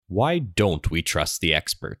Why don't we trust the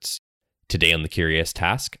experts? Today on The Curious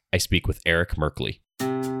Task, I speak with Eric Merkley.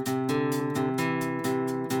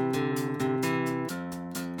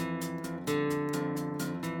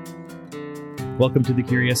 Welcome to The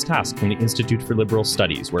Curious Task from the Institute for Liberal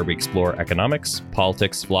Studies, where we explore economics,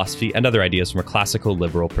 politics, philosophy, and other ideas from a classical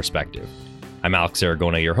liberal perspective. I'm Alex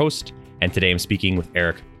Aragona, your host, and today I'm speaking with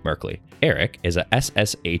Eric Merkley. Eric is a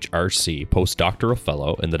SSHRC postdoctoral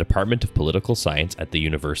fellow in the Department of Political Science at the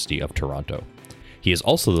University of Toronto. He is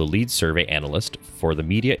also the lead survey analyst for the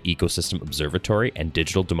Media Ecosystem Observatory and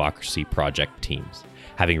Digital Democracy Project teams.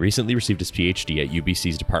 Having recently received his PhD at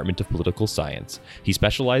UBC's Department of Political Science, he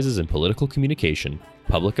specializes in political communication,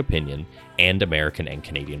 public opinion, and American and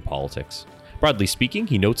Canadian politics. Broadly speaking,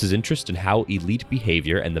 he notes his interest in how elite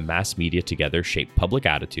behavior and the mass media together shape public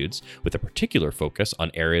attitudes, with a particular focus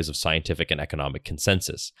on areas of scientific and economic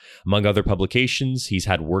consensus. Among other publications, he's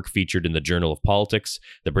had work featured in the Journal of Politics,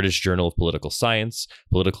 the British Journal of Political Science,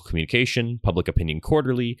 Political Communication, Public Opinion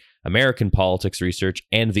Quarterly, American Politics Research,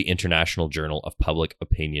 and the International Journal of Public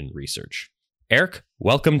Opinion Research. Eric,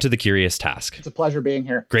 welcome to The Curious Task. It's a pleasure being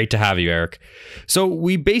here. Great to have you, Eric. So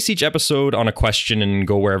we base each episode on a question and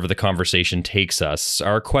go wherever the conversation takes us.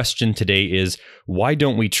 Our question today is, why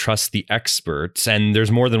don't we trust the experts? And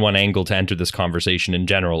there's more than one angle to enter this conversation in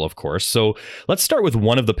general, of course. So let's start with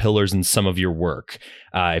one of the pillars in some of your work,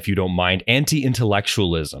 if you don't mind,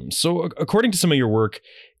 anti-intellectualism. So according to some of your work,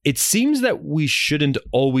 it seems that we shouldn't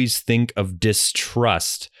always think of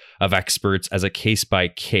distrust of experts as a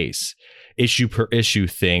case-by-case, issue-per-issue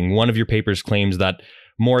thing. One of your papers claims that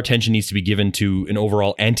more attention needs to be given to an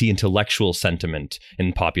overall anti-intellectual sentiment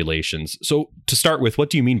in populations. So to start with, what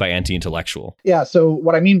do you mean by anti-intellectual? Yeah, so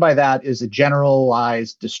what I mean by that is a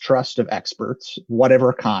generalized distrust of experts,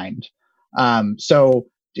 whatever kind.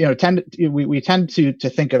 We tend to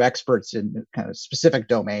think of experts in kind of specific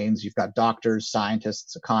domains. You've got doctors,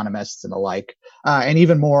 scientists, economists, and the like, and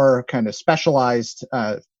even more kind of specialized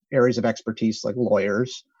areas of expertise like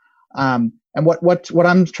lawyers. And what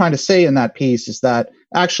I'm trying to say in that piece is that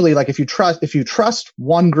actually, like if you trust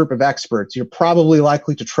one group of experts, you're probably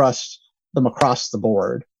likely to trust them across the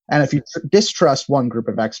board. And if you distrust one group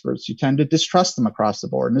of experts, you tend to distrust them across the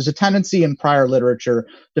board. And there's a tendency in prior literature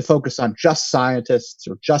to focus on just scientists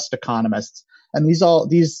or just economists, and all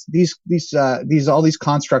these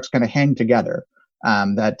constructs kind of hang together.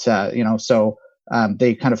 They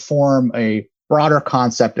kind of form a broader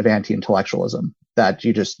concept of anti-intellectualism, that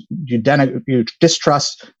you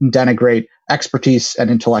distrust and denigrate expertise and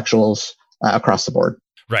intellectuals across the board.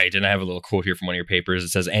 Right. And I have a little quote here from one of your papers. It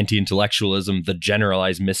says, anti-intellectualism, the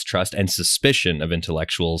generalized mistrust and suspicion of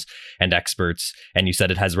intellectuals and experts. And you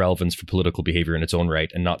said it has relevance for political behavior in its own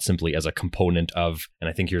right, and not simply as a component of, and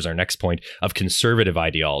I think here's our next point, of conservative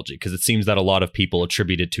ideology. Because it seems that a lot of people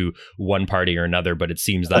attribute it to one party or another, but it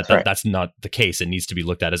seems that that's not the case. It needs to be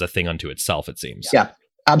looked at as a thing unto itself, it seems. Yeah.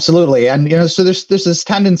 Absolutely. And, so there's this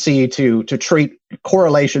tendency to treat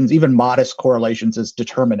correlations, even modest correlations, as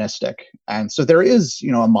deterministic. And so there is,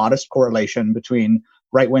 a modest correlation between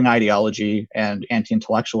right-wing ideology and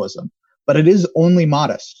anti-intellectualism, but it is only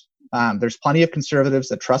modest. There's plenty of conservatives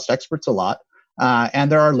that trust experts a lot,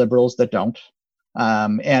 and there are liberals that don't.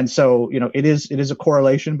 And so, it is a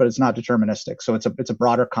correlation, but it's not deterministic. So it's a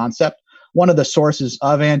broader concept. One of the sources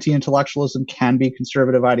of anti-intellectualism can be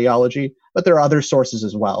conservative ideology, but there are other sources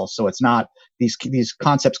as well. So it's not, these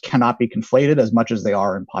concepts cannot be conflated as much as they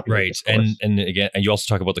are in popular discourse. And again, and you also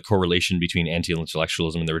talk about the correlation between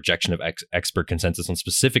anti-intellectualism and the rejection of expert consensus on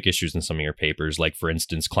specific issues in some of your papers, like, for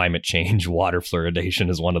instance, climate change, water fluoridation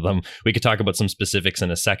is one of them. We could talk about some specifics in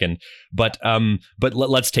a second, but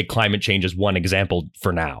let's take climate change as one example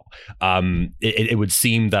for now. It would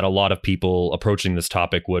seem that a lot of people approaching this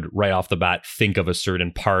topic would right off the bat think of a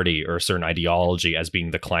certain party or a certain ideology as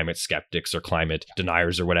being the climate skeptics or climate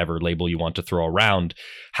deniers or whatever label you want to throw around.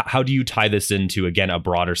 How do you tie this into, again, a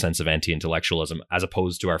broader sense of anti-intellectualism, as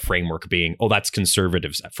opposed to our framework being, that's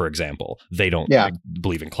conservatives, for example. They don't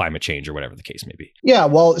believe in climate change or whatever the case may be. Yeah,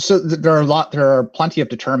 well, so there are plenty of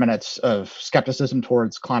determinants of skepticism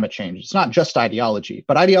towards climate change. It's not just ideology,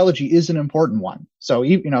 but ideology is an important one. So,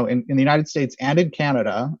 in the United States and in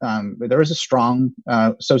Canada, there is a strong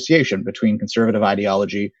association between conservative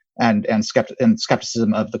ideology and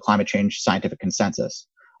skepticism of the climate change scientific consensus.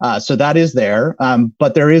 So that is there,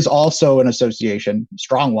 but there is also an association,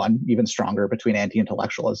 strong one, even stronger, between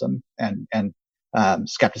anti-intellectualism and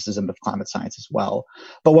skepticism of climate science as well.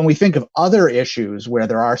 But when we think of other issues where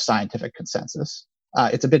there are scientific consensus,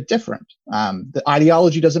 it's a bit different. The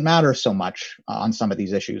ideology doesn't matter so much on some of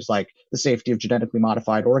these issues, like the safety of genetically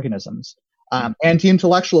modified organisms.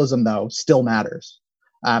 Anti-intellectualism, though, still matters.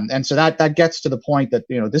 And so that gets to the point that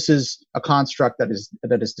this is a construct that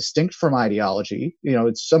is distinct from ideology.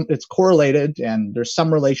 It's correlated and there's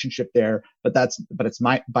some relationship there, but it's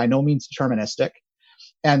by no means deterministic.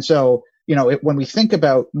 And so when we think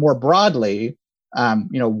about more broadly,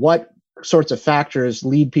 what sorts of factors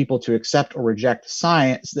lead people to accept or reject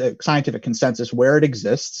science, the scientific consensus where it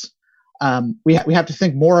exists, we have to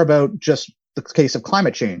think more about just the case of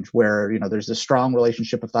climate change, where there's a strong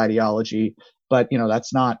relationship with ideology, but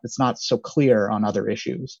it's not so clear on other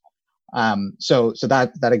issues. So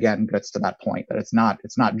that again gets to that point that it's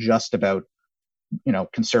not just about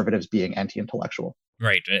conservatives being anti-intellectual.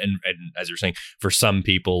 Right, and as you're saying, for some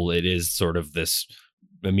people, it is sort of this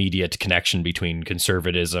immediate connection between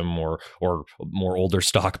conservatism or more older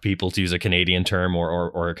stock people, to use a Canadian term,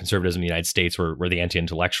 or conservatism in the United States, where the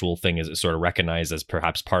anti-intellectual thing is sort of recognized as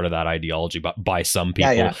perhaps part of that ideology, but by some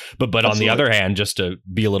people. Yeah. But on the other hand, just to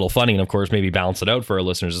be a little funny and of course maybe balance it out for our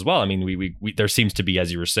listeners as well, I mean, we there seems to be,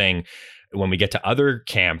 as you were saying, when we get to other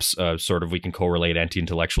camps, sort of we can correlate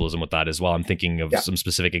anti-intellectualism with that as well. I'm thinking of some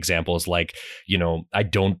specific examples, like, I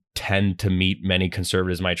don't tend to meet many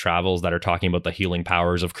conservatives in my travels that are talking about the healing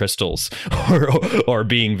powers of crystals or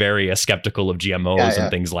being very skeptical of GMOs and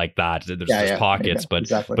things like that. There's pockets, but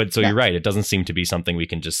you're right. It doesn't seem to be something we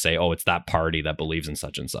can just say, oh, it's that party that believes in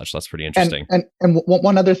such and such. That's pretty interesting. And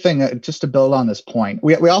one other thing, just to build on this point,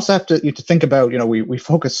 we also have to think about, we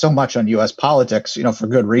focus so much on U.S. politics, for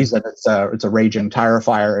good reason. It's a raging tire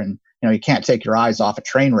fire, and you can't take your eyes off a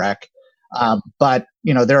train wreck. But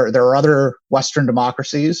there are other Western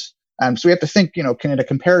democracies, so we have to think in a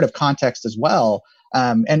comparative context as well.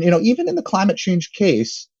 And even in the climate change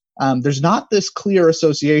case, there's not this clear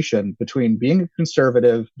association between being a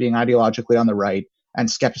conservative, being ideologically on the right,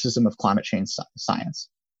 and skepticism of climate change science.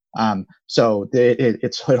 So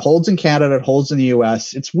it holds in Canada, it holds in the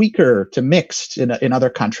U.S. It's weaker to mixed in other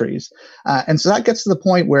countries, and so that gets to the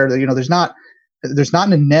point where there's not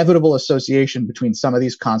an inevitable association between some of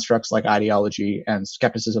these constructs like ideology and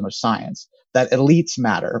skepticism of science. That elites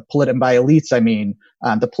matter. And by elites, I mean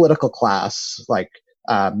the political class, like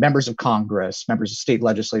members of Congress, members of state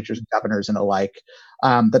legislatures, governors, and the like.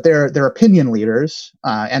 That they're opinion leaders,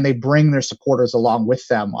 and they bring their supporters along with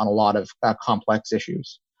them on a lot of complex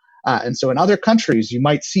issues. And so in other countries, you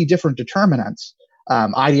might see different determinants.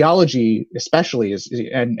 Ideology, especially,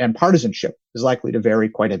 and partisanship is likely to vary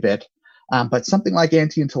quite a bit. But something like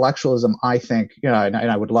anti-intellectualism, I think, and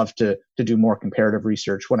I would love to do more comparative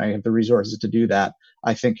research when I have the resources to do that,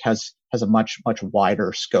 I think has a much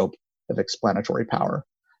wider scope of explanatory power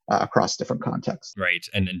across different contexts. Right.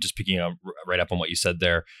 And just picking up right up on what you said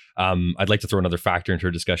there, I'd like to throw another factor into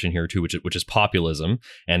our discussion here too, which is populism.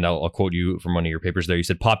 And I'll quote you from one of your papers there. You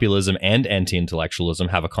said populism and anti-intellectualism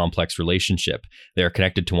have a complex relationship. They are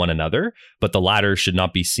connected to one another, but the latter should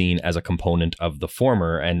not be seen as a component of the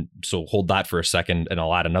former. And so hold that for a second, and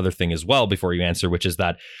I'll add another thing as well before you answer, which is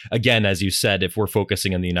that, again, as you said, if we're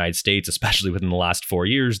focusing on the United States, especially within the last 4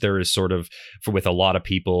 years, there is sort of, with a lot of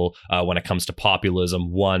people, when it comes to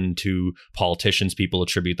populism, to politicians, people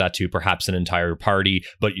attribute that to perhaps an entire party,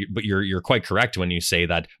 but you're quite correct when you say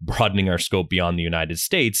that broadening our scope beyond the United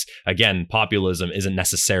States, again, populism isn't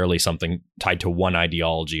necessarily something tied to one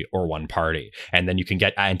ideology or one party, and then you can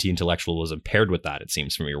get anti-intellectualism paired with that, it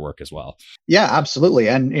seems, from your work as well. Yeah, absolutely.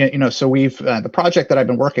 And so we've the project that I've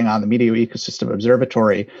been working on, the Media Ecosystem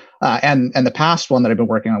Observatory, and the past one that I've been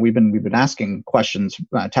working on, we've been asking questions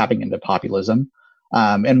tapping into populism.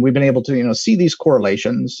 And we've been able to, see these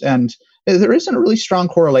correlations, and there isn't a really strong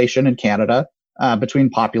correlation in Canada between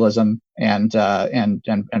populism and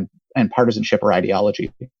partisanship or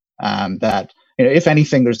ideology. That if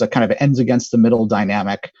anything, there's a kind of ends against the middle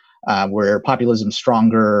dynamic where populism's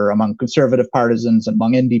stronger among conservative partisans and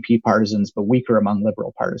among NDP partisans, but weaker among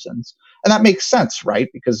liberal partisans. And that makes sense, right?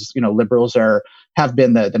 Because liberals have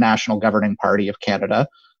been the national governing party of Canada.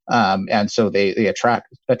 And so they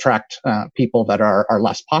attract people that are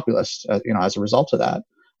less populist, as a result of that.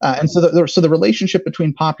 And so the relationship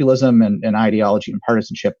between populism and ideology and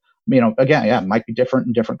partisanship, again, might be different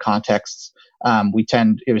in different contexts. We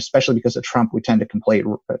tend, especially because of Trump, we tend to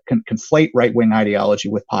conflate right-wing ideology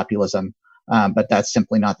with populism, but that's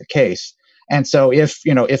simply not the case. And so if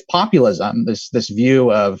populism, this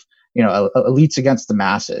view of elites against the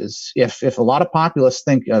masses, if a lot of populists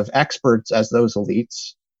think of experts as those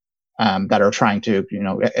elites, that are trying to,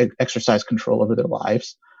 exercise control over their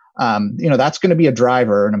lives, that's going to be a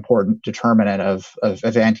driver, an important determinant of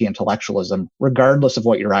anti-intellectualism, regardless of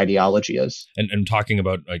what your ideology is. And talking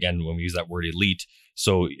about, again, when we use that word elite,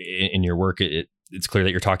 so in your work, it's clear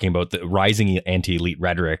that you're talking about the rising anti-elite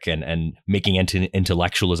rhetoric and making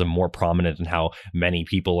anti-intellectualism more prominent in how many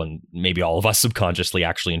people, and maybe all of us subconsciously,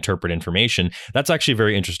 actually interpret information. That's actually a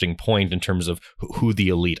very interesting point in terms of who the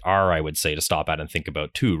elite are, I would say, to stop at and think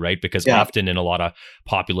about too, right? Because often in a lot of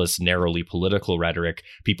populist, narrowly political rhetoric,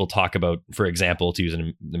 people talk about, for example, to use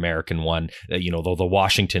an American one, the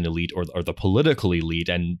Washington elite or the political elite,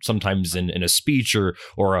 and sometimes in a speech or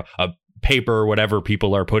a paper or whatever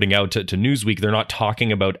people are putting out to Newsweek, they're not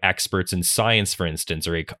talking about experts in science, for instance,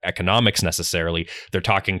 or economics necessarily. They're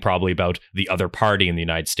talking probably about the other party in the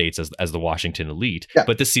United States as the Washington elite. Yeah.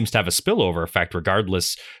 But this seems to have a spillover effect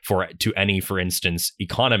regardless to any, for instance,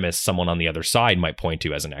 economist someone on the other side might point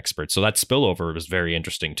to as an expert. So that spillover was very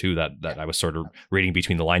interesting too, that I was sort of reading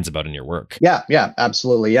between the lines about in your work. Yeah,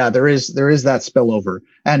 absolutely. Yeah, there is that spillover.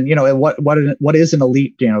 And, what is an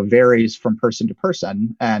elite, varies from person to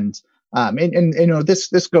person. And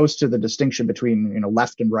this goes to the distinction between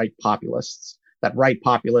left and right populists. That right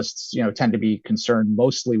populists tend to be concerned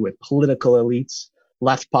mostly with political elites.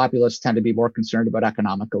 Left populists tend to be more concerned about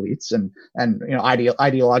economic elites, and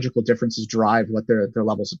ideological differences drive what their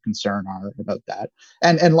levels of concern are about that.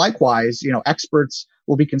 And likewise, experts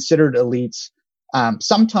will be considered elites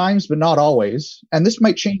sometimes, but not always. And this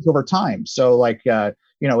might change over time. So, in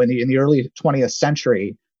the early 20th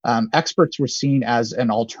century. Experts were seen as an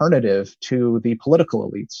alternative to the political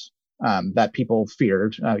elites that people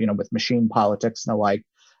feared, with machine politics and the like.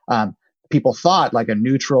 People thought like a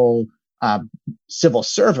neutral civil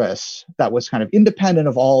service that was kind of independent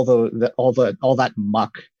of all that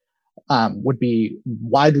muck would be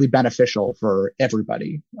widely beneficial for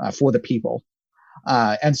everybody, for the people.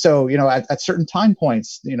 And so, at certain time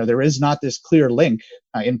points, there is not this clear link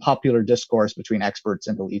in popular discourse between experts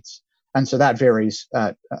and elites. And so that varies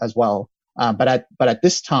as well. But at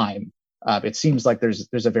this time, it seems like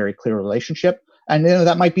there's a very clear relationship, and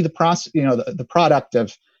that might be the process, the product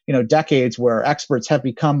of decades where experts have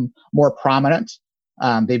become more prominent.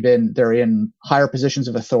 They're in higher positions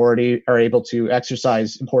of authority, are able to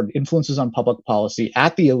exercise important influences on public policy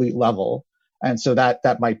at the elite level. And so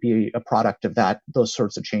that might be a product of those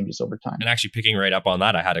sorts of changes over time. And actually picking right up on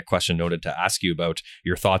that, I had a question noted to ask you about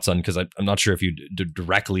your thoughts on, because I'm not sure if you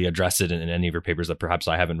directly address it in any of your papers that perhaps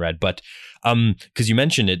I haven't read, but because you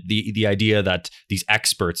mentioned it, the idea that these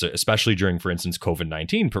experts, especially during, for instance,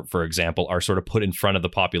 COVID-19, for example, are sort of put in front of the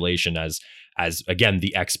population as again,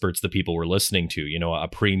 the experts the people were listening to. A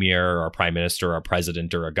premier or a prime minister or a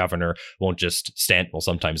president or a governor won't just stand, well,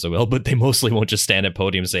 sometimes they will, but they mostly won't just stand at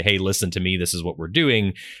podium and say, hey, listen to me, this is what we're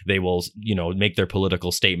doing. They will, make their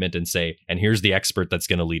political statement and say, and here's the expert that's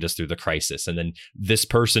going to lead us through the crisis. And then this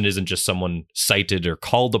person isn't just someone cited or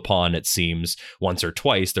called upon, it seems, once or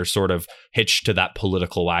twice. They're sort of hitched to that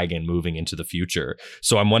political wagon moving into the future.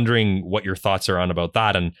 So I'm wondering what your thoughts are on about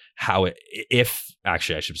that, and how, if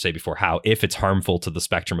it's harmful to the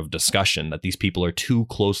spectrum of discussion that these people are too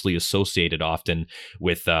closely associated often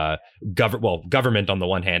with government on the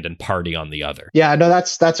one hand and party on the other. Yeah, no,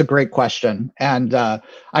 that's a great question, and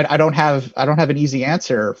I don't have an easy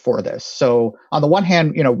answer for this. So on the one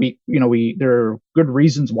hand, there are good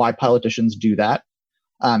reasons why politicians do that.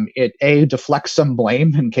 It deflects some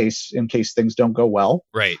blame in case things don't go well,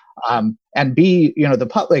 right? And B, the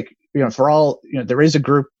public, for all, there is a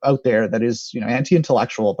group out there that is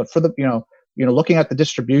anti-intellectual, but for the looking at the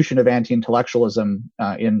distribution of anti-intellectualism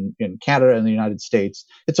in Canada and the United States,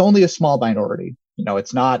 it's only a small minority.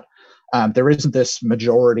 It's not. There isn't this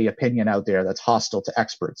majority opinion out there that's hostile to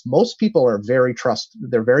experts. Most people are very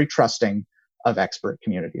trusting of expert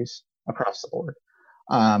communities across the board.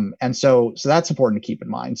 And so that's important to keep in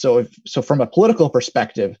mind. So from a political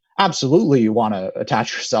perspective, absolutely you want to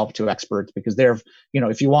attach yourself to experts, because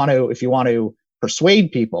if you want to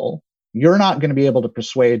persuade people, you're not going to be able to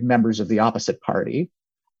persuade members of the opposite party,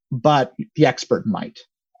 but the expert might.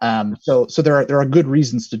 So there are good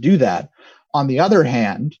reasons to do that. On the other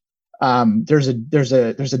hand, there's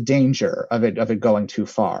a danger of it going too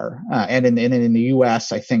far. And in the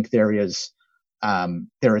U.S., I think there is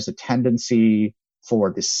a tendency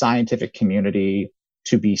for the scientific community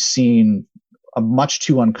to be seen much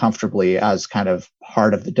too uncomfortably as kind of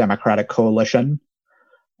part of the Democratic coalition.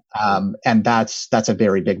 And that's a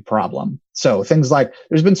very big problem. So things like,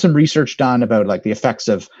 there's been some research done about like the effects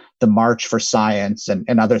of the March for Science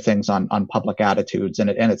and other things on public attitudes.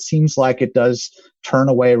 And it seems like it does turn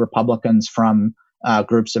away Republicans from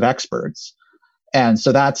groups of experts. And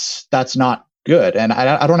so that's not good. And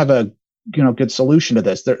I don't have a good solution to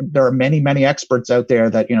this. There are many experts out there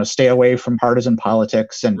that stay away from partisan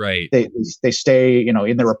politics, and right. they stay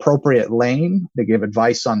in their appropriate lane. They give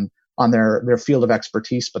advice on their field of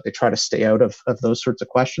expertise, but they try to stay out of those sorts of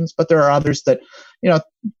questions. But there are others that,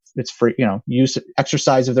 it's free, use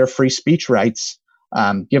exercise of their free speech rights,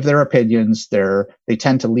 give their opinions. They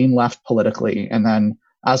tend to lean left politically, and then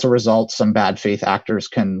as a result, some bad faith actors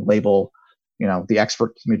can label, the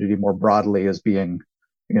expert community more broadly as being,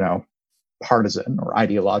 partisan or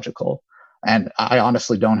ideological. And I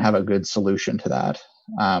honestly don't have a good solution to that.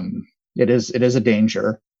 It is a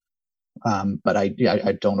danger, but I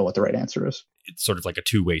don't know what the right answer is. It's sort of like a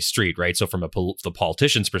two-way street, right? So from the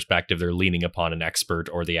politician's perspective, they're leaning upon an expert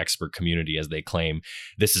or the expert community as they claim.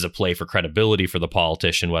 This is a play for credibility for the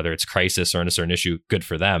politician, whether it's crisis or on a certain issue, good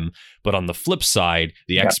for them. But on the flip side,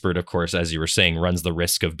 the expert, of course, as you were saying, runs the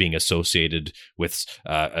risk of being associated with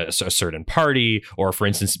a certain party, or for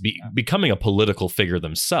instance, becoming a political figure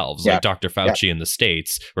themselves, like Dr. Fauci in the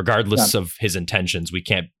States. Regardless of his intentions, we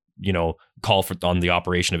can't call on the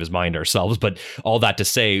operation of his mind ourselves. But all that to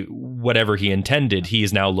say, whatever he intended, he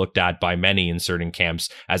is now looked at by many in certain camps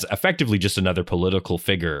as effectively just another political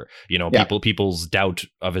figure. People's doubt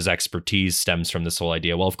of his expertise stems from this whole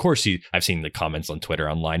idea. Well, of course, I've seen the comments on Twitter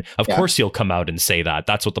online. Of course, he'll come out and say that.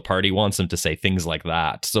 That's what the party wants him to say, things like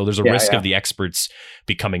that. So there's a risk of the experts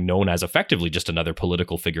becoming known as effectively just another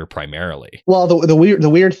political figure primarily. Well, the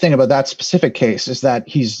weird thing about that specific case is that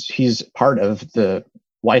he's part of the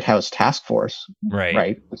White House task force,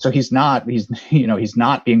 right? So he's not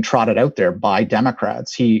being trotted out there by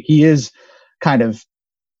Democrats. He is kind of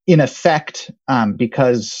in effect,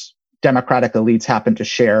 because Democratic elites happen to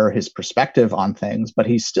share his perspective on things, but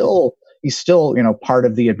he's still part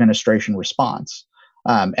of the administration response.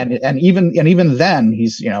 And even then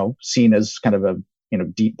he's seen as kind of a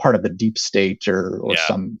deep part of the deep state or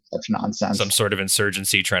some such nonsense, some sort of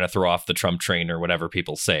insurgency trying to throw off the Trump train or whatever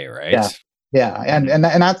people say, right? Yeah, and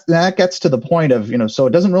that gets to the point of, so it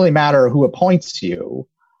doesn't really matter who appoints you.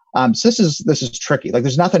 So this is tricky. Like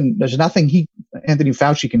there's nothing Anthony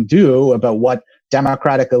Fauci can do about what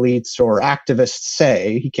Democratic elites or activists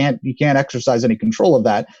say. He can't exercise any control of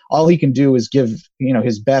that. All he can do is give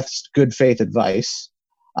his best good faith advice,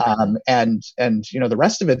 and the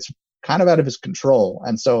rest of it's kind of out of his control.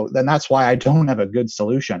 And so then that's why I don't have a good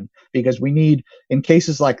solution, because we need, in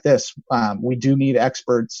cases like this, we do need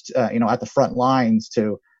experts, at the front lines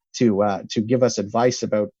to give us advice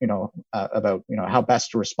about how best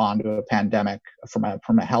to respond to a pandemic from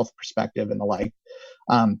a health perspective and the like.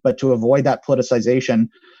 But to avoid that politicization,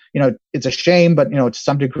 it's a shame, but to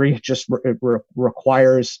some degree, it just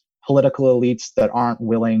requires political elites that aren't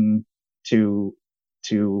willing to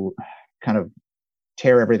kind of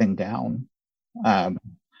tear everything down,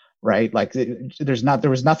 right? Like there was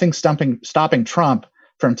nothing stopping Trump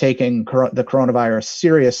from taking the coronavirus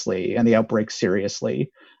seriously and the outbreak seriously.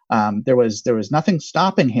 There was nothing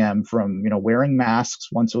stopping him from wearing masks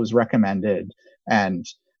once it was recommended, and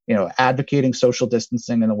advocating social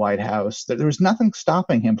distancing in the White House. There was nothing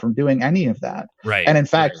stopping him from doing any of that. Right. And in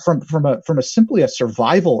fact, from a simply a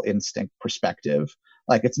survival instinct perspective,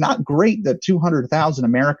 like it's not great that 200,000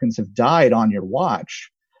 Americans have died on your watch.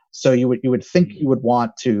 So you would think you would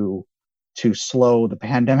want to slow the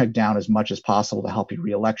pandemic down as much as possible to help your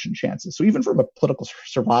re-election chances. So even from a political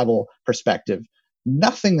survival perspective,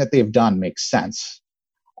 nothing that they've done makes sense.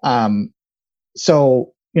 But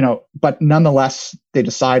nonetheless, they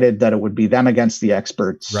decided that it would be them against the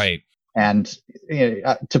experts. Right. And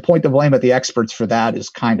to point the blame at the experts for that is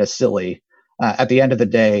kind of silly. At the end of the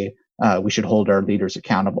day, we should hold our leaders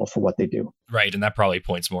accountable for what they do. Right. And that probably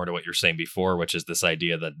points more to what you're saying before, which is this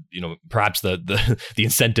idea that, perhaps the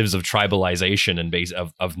incentives of tribalization and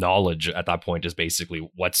of knowledge at that point is basically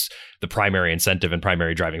what's the primary incentive and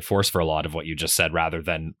primary driving force for a lot of what you just said, rather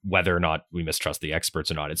than whether or not we mistrust the experts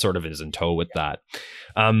or not. It sort of is in tow with that.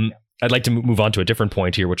 I'd like to move on to a different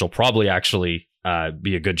point here, which will probably actually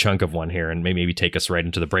be a good chunk of one here and maybe take us right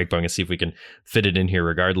into the break. But I'm going to see if we can fit it in here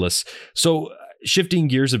regardless. So shifting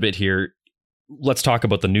gears a bit here, let's talk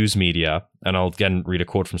about the news media. And I'll again read a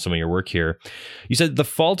quote from some of your work here. You said, "The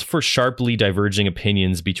fault for sharply diverging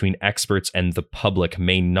opinions between experts and the public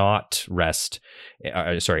may not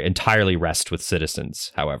entirely rest with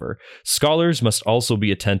citizens. However, scholars must also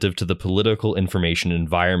be attentive to the political information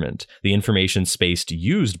environment, the information space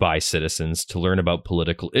used by citizens to learn about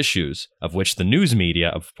political issues, of which the news media,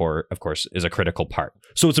 of course, is a critical part.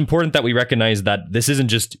 So it's important that we recognize that this isn't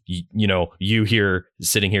just, you here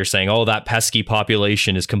sitting here saying, oh, that pesky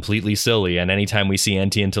population is completely silly, and anytime we see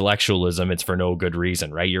anti-intellectualism, it's for no good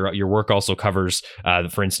reason, right? Your work also covers,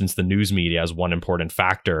 for instance, the news media as one important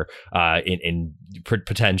factor in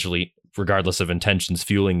potentially, regardless of intentions,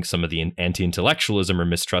 fueling some of the anti-intellectualism or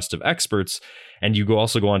mistrust of experts. And you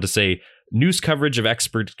also go on to say, news coverage of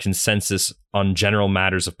expert consensus on general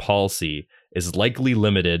matters of policy is likely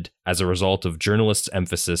limited as a result of journalists'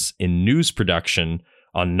 emphasis in news production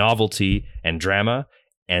on novelty and drama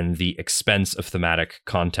and the expense of thematic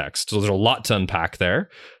context. So there's a lot to unpack there.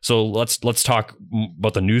 So let's talk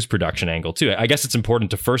about the news production angle too. I guess it's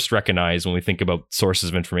important to first recognize when we think about sources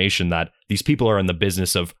of information that these people are in the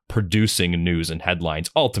business of producing news and headlines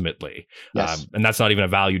ultimately. Yes. And that's not even a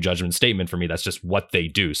value judgment statement for me. That's just what they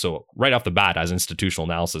do. So right off the bat, as institutional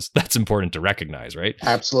analysis, that's important to recognize, right?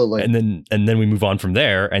 Absolutely. And then we move on from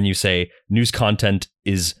there, and you say news content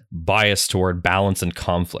is biased toward balance and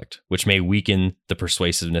conflict, which may weaken the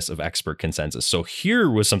persuasiveness of expert consensus. So here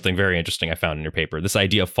was something very interesting I found in your paper, this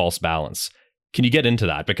idea of false balance. Can you get into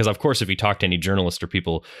that? Because of course, if you talk to any journalist or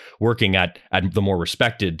people working at the more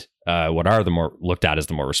respected, what are the more looked at as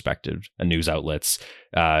the more respected news outlets,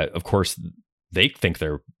 of course, they think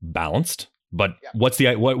they're balanced. But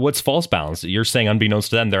what's false balance? You're saying, unbeknownst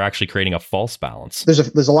to them, they're actually creating a false balance.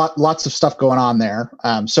 There's lots of stuff going on there.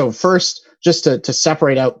 So first, just to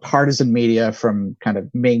separate out partisan media from kind of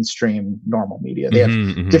mainstream normal media, they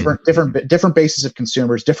have different bases of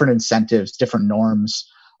consumers, different incentives, different norms.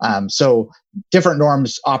 So different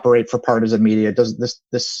norms operate for partisan media.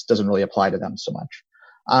 This doesn't really apply to them so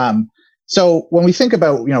much. So when we think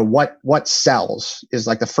about what sells is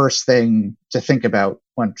like the first thing to think about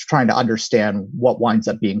when trying to understand what winds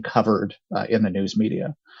up being covered in the news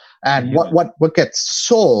media, and what gets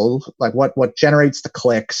sold, like what generates the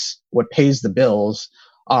clicks, what pays the bills,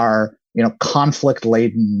 are conflict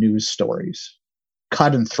laden news stories,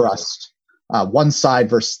 cut and thrust, one side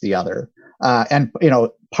versus the other, and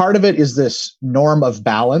part of it is this norm of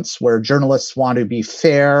balance where journalists want to be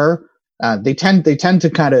fair. They tend to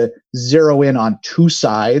kind of zero in on two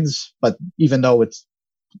sides, but even though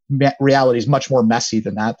reality is much more messy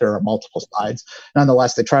than that, there are multiple sides.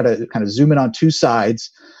 Nonetheless, they try to kind of zoom in on two sides.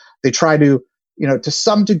 They try to, to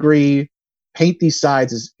some degree, paint these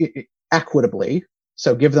sides as equitably.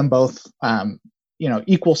 So give them both,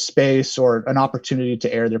 equal space or an opportunity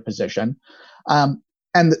to air their position. And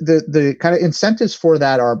the kind of incentives for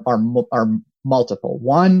that are multiple.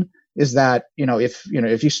 One is that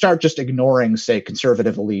if you start just ignoring, say,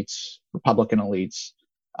 conservative elites, Republican elites,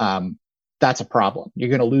 that's a problem. You're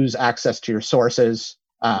going to lose access to your sources.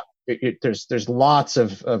 There's lots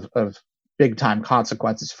of big time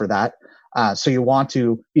consequences for that. So you want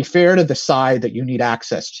to be fair to the side that you need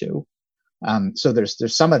access to. So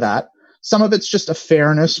there's some of that. Some of it's just a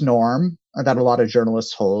fairness norm that a lot of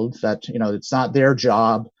journalists hold, that it's not their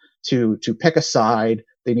job to pick a side.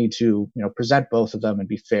 They need to present both of them and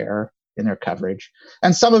be fair in their coverage.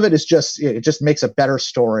 And some of it is it just makes a better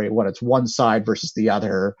story when it's one side versus the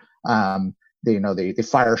other. They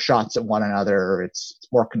fire shots at one another. It's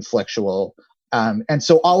more conflictual. And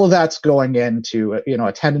so all of that's going into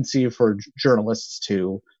a tendency for journalists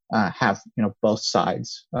to have both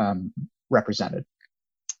sides represented.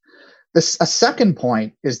 A second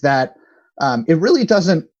point is that it really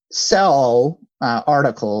doesn't sell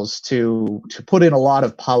articles to put in a lot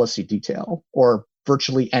of policy detail or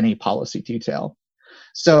virtually any policy detail.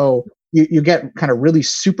 So you get kind of really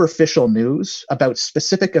superficial news about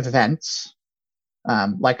specific events,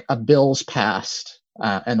 like a bill's passed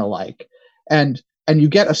and the like. And you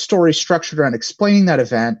get a story structured around explaining that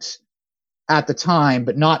event at the time,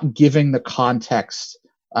 but not giving the context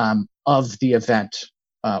of the event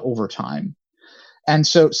over time. And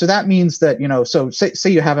so that means that, so say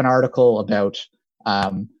you have an article about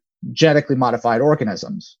genetically modified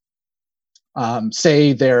organisms.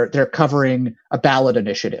 Say they're covering a ballot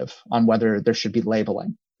initiative on whether there should be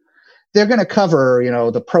labeling. They're going to cover,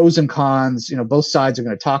 the pros and cons. Both sides are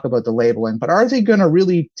going to talk about the labeling, but are they going to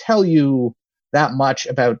really tell you that much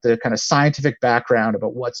about the kind of scientific background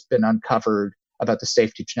about what's been uncovered about the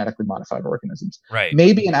safety of genetically modified organisms? Right.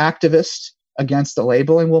 Maybe an activist against the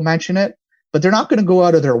labeling will mention it, but they're not going to go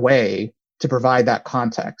out of their way to provide that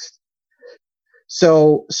context.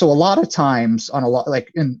 So a lot of times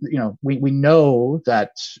we know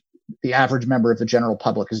that the average member of the general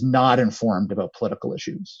public is not informed about political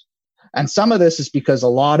issues. And some of this is because a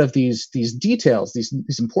lot of these details,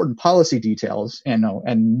 these important policy details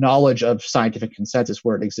and knowledge of scientific consensus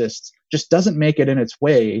where it exists, just doesn't make it in its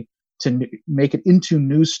way to make it into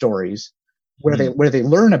news stories where they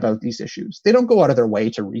learn about these issues. They don't go out of their way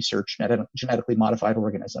to research genetically modified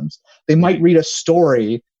organisms. They might read a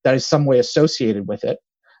story that is some way associated with it.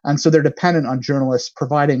 And so they're dependent on journalists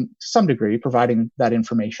to some degree, providing that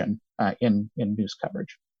information in news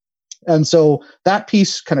coverage. And so that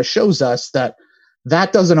piece kind of shows us that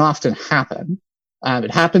doesn't often happen.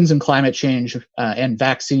 It happens in climate change and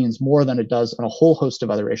vaccines more than it does on a whole host of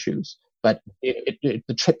other issues. but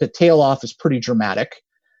the tail off is pretty dramatic.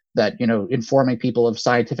 That informing people of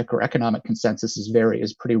scientific or economic consensus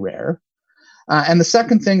is pretty rare. And the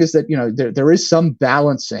second thing is that there is some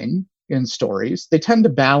balancing in stories. They tend to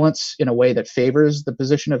balance in a way that favors the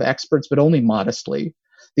position of experts, but only modestly.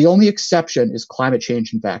 The only exception is climate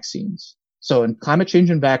change and vaccines. So in climate change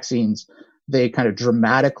and vaccines, they kind of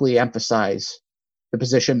dramatically emphasize the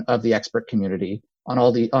position of the expert community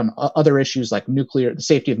on other issues like the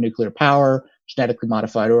safety of nuclear power, genetically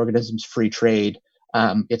modified organisms, free trade.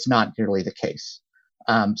 It's not nearly the case.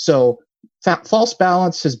 So false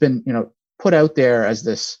balance has been put out there as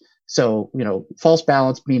this. So false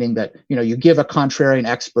balance meaning that you give a contrarian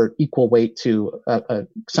expert equal weight to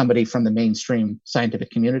somebody from the mainstream scientific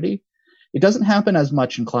community. It doesn't happen as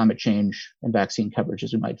much in climate change and vaccine coverage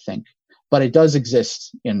as we might think, but it does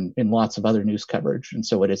exist in lots of other news coverage. And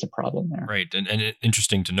so it is a problem there. Right. And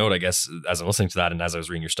interesting to note, I guess, as I'm listening to that and as I was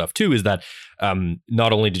reading your stuff too, is that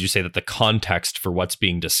not only did you say that the context for what's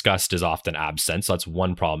being discussed is often absent, so that's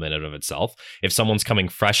one problem in and of itself. If someone's coming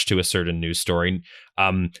fresh to a certain news story,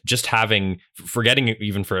 just forgetting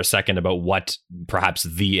even for a second about what perhaps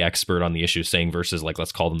the expert on the issue is saying versus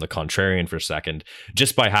let's call them the contrarian for a second,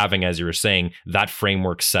 just by having, as you were saying, that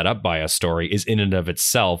framework set up by a story is in and of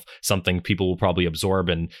itself something people will probably absorb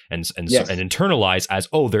and internalize as,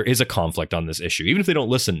 oh, there is a conflict on this issue, even if they don't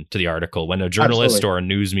listen to the article. When a journalist Absolutely. Or a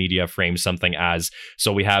news media frames something as,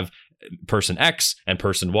 so we have person X and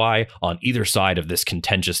person Y on either side of this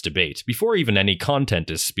contentious debate, before even any content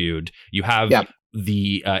is spewed, you have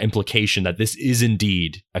the implication that this is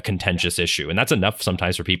indeed a contentious issue. And that's enough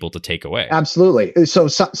sometimes for people to take away. Absolutely. So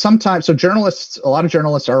sometimes, a lot of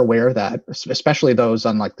journalists are aware of that, especially those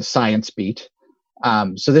on the science beat.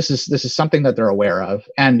 So this is something that they're aware of.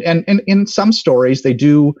 And in some stories, they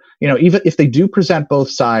do, even if they do present both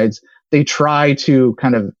sides, they try to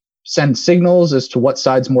kind of send signals as to what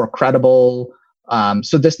side's more credible.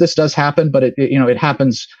 So this does happen, but it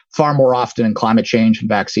happens far more often in climate change and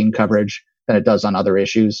vaccine coverage than it does on other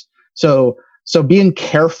issues. So being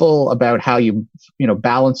careful about how you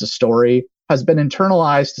balance a story has been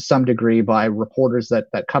internalized to some degree by reporters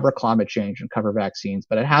that cover climate change and cover vaccines,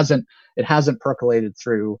 but it hasn't percolated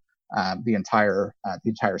through the entire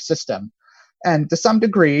system. And to some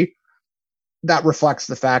degree, that reflects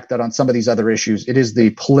the fact that on some of these other issues, it is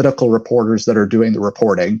the political reporters that are doing the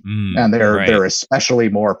reporting, and they're especially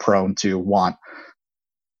more prone to want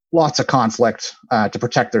lots of conflict to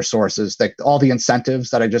protect their sources. All the incentives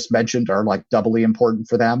that I just mentioned are doubly important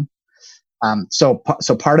for them. So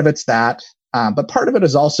part of it's that, but part of it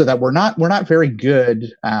is also that we're not very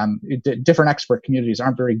good. Different expert communities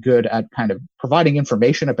aren't very good at kind of providing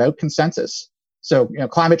information about consensus. So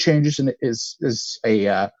climate change is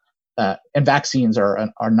and vaccines are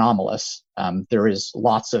anomalous. There is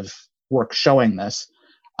lots of work showing this.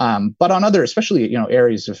 But on other, especially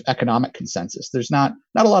areas of economic consensus, there's not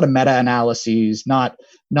a lot of meta-analyses, not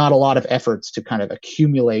a lot of efforts to kind of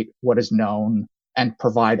accumulate what is known and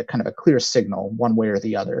provide a kind of a clear signal one way or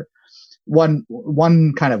the other. One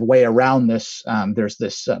kind of way around this, there's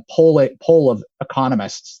this poll of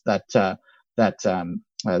economists that the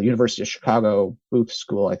University of Chicago Booth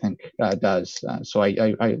School, I think, does. So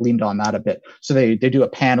I leaned on that a bit. So they do a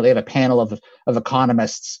panel. They have a panel of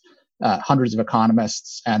economists. Hundreds of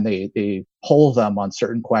economists, and they poll them on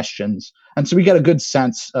certain questions, and so we get a good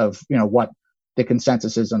sense of what the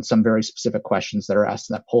consensus is on some very specific questions that are asked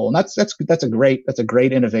in that poll, and that's a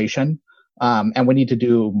great innovation, and we need to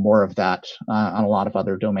do more of that on a lot of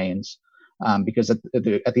other domains, because at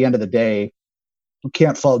the end of the day, we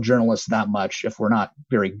can't fault journalists that much if we're not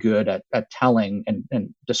very good at telling and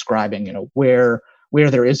describing where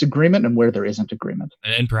there is agreement and where there isn't agreement.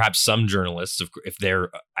 And perhaps some journalists, if they're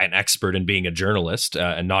an expert in being a journalist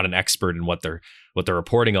and not an expert in what they're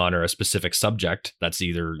reporting on or a specific subject, that's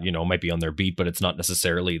either, might be on their beat, but it's not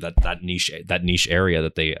necessarily that niche area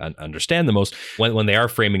that they understand the most. When they are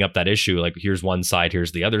framing up that issue, here's one side,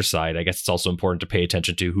 here's the other side, I guess it's also important to pay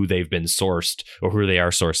attention to who they've been sourced, or who they are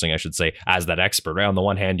sourcing, I should say, as that expert. Right? On the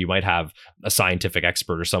one hand, you might have a scientific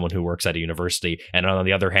expert or someone who works at a university, and on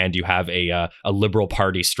the other hand, you have a liberal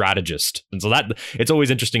party strategist. And so that it's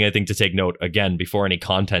always interesting, I think, to take note again before any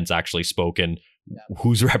content's actually spoken.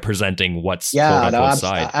 Who's representing what's quote unquote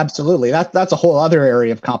side? Absolutely. That's a whole other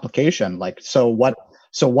area of complication. What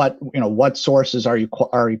sources are you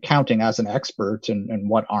counting as an expert and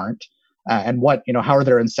what aren't? And what, how are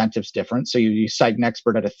their incentives different? So you cite an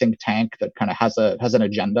expert at a think tank that kind of has an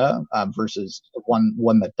agenda versus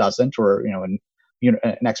one that doesn't, or an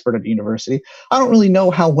expert at a university. I don't really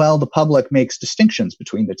know how well the public makes distinctions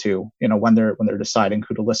between the two, when they're deciding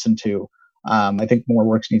who to listen to. I think more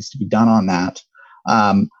work needs to be done on that.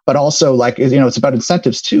 But also, like, it's about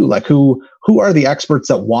incentives too. Like, who are the experts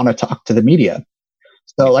that want to talk to the media?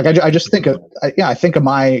 So, like, I just think of, I think of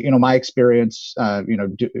my, my experience,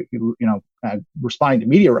 responding to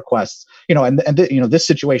media requests, this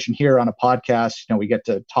situation here on a podcast, we get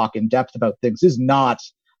to talk in depth about things, is not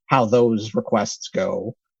how those requests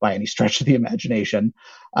go by any stretch of the imagination.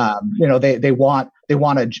 They want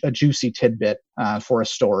a juicy tidbit for a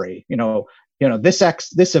story.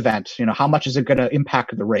 This event, how much is it going to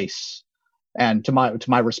impact the race? And to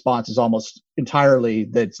my response is almost entirely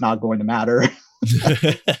that it's not going to matter.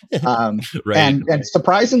 Right. And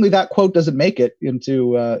surprisingly, that quote doesn't make it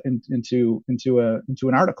into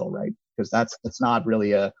an article, right? Because that's not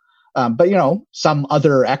really a. But some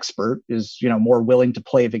other expert is more willing to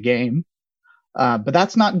play the game, but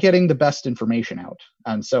that's not getting the best information out.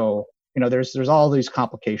 And so there's all these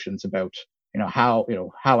complications about how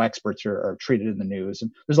experts are treated in the news, and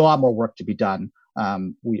there's a lot more work to be done.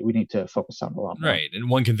 We need to focus on a lot more. Right. And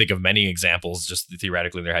one can think of many examples, just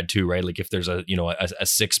theoretically there had two, right? Like if there's a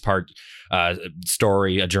 6-part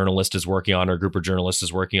story a journalist is working on, or a group of journalists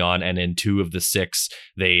is working on, and in 2 of the 6,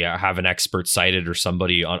 they have an expert cited or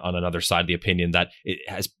somebody on another side of the opinion that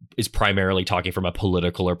is primarily talking from a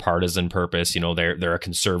political or partisan purpose. They're a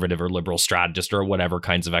conservative or liberal strategist or whatever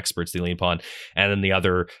kinds of experts they lean upon. And then the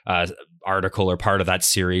other article or part of that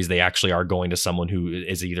series, they actually are going to someone who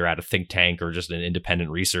is either at a think tank or just an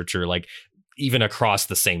independent researcher. Like, even across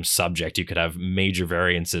the same subject, you could have major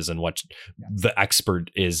variances in what the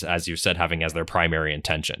expert is, as you said, having as their primary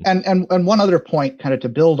intention. And one other point, kind of to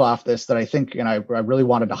build off this, that I think, and I really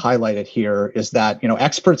wanted to highlight it here, is that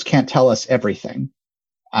experts can't tell us everything,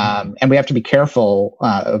 and we have to be careful,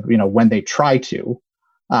 when they try to.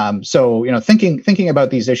 So thinking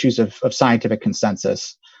about these issues of scientific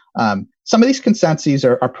consensus. Some of these consensus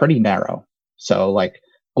are pretty narrow. So, like,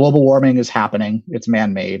 global warming is happening. It's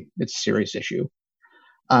man-made. It's a serious issue.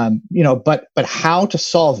 But how to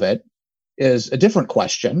solve it is a different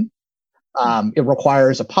question. It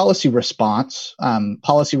requires a policy response.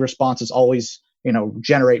 Policy responses always,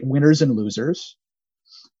 generate winners and losers.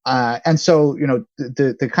 And so,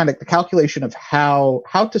 the kind of the calculation of how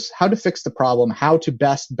to fix the problem, how to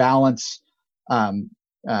best balance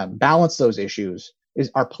those issues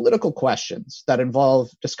are political questions that involve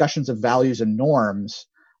discussions of values and norms,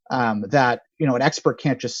 that an expert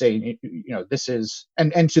can't just say, this is,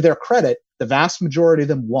 and to their credit, the vast majority of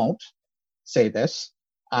them won't say this.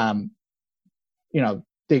 They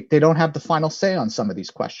don't have the final say on some of these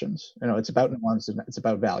questions. It's about norms and it's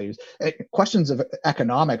about values. Questions of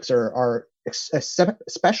economics are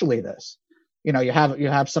especially this. You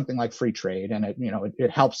have something like free trade, and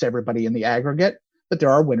it helps everybody in the aggregate, but there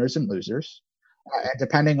are winners and losers. And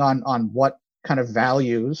depending on what kind of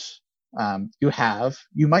values you have,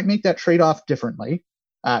 you might make that trade-off differently.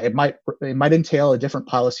 It might entail a different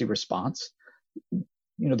policy response.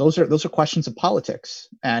 Those are questions of politics,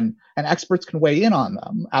 and experts can weigh in on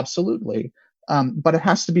them, absolutely. But it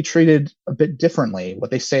has to be treated a bit differently, what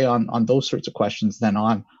they say on those sorts of questions, than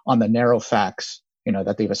on the narrow facts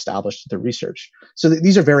that they've established through research. So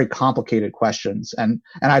these are very complicated questions, and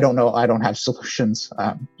I don't know, I don't have solutions.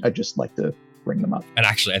 I just like to bring them up. And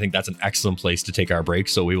actually, I think that's an excellent place to take our break,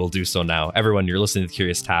 so we will do so now. Everyone, you're listening to The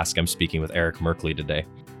Curious Task. I'm speaking with Eric Merkley today.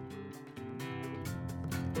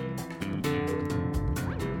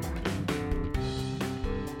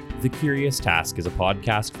 The Curious Task is a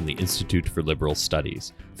podcast from the Institute for Liberal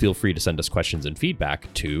Studies. Feel free to send us questions and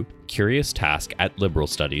feedback to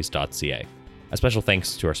curioustask@liberalstudies.ca. A special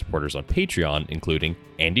thanks to our supporters on Patreon, including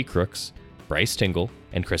Andy Crooks, Bryce Tingle,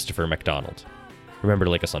 and Christopher McDonald. Remember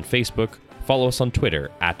to like us on Facebook, follow us on Twitter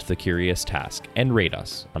 @TheCuriousTask, and rate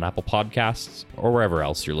us on Apple Podcasts or wherever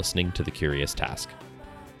else you're listening to The Curious Task.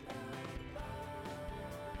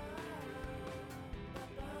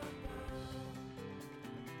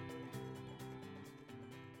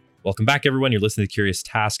 Welcome back, everyone. You're listening to The Curious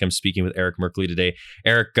Task. I'm speaking with Eric Merkley today.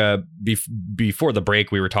 Eric, before the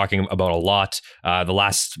break, we were talking about a lot. The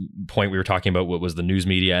last point we were talking about what was the news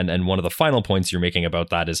media, and one of the final points you're making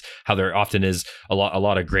about that is how there often is a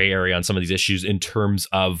lot of gray area on some of these issues in terms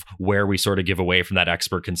of where we sort of give away from that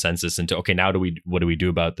expert consensus into, okay, now what do we do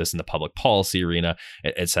about this in the public policy arena,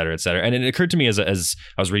 et cetera, et cetera. And it occurred to me as I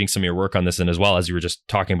was reading some of your work on this, and as well as you were just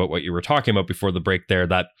talking about what you were talking about before the break there,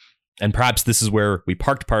 that, and perhaps this is where we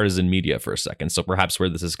parked partisan media for a second. So perhaps where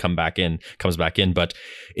this comes back in. But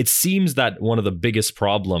it seems that one of the biggest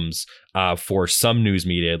problems for some news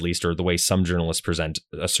media, at least, or the way some journalists present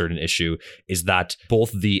a certain issue, is that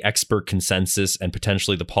both the expert consensus and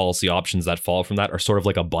potentially the policy options that fall from that are sort of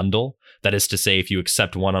like a bundle. That is to say, if you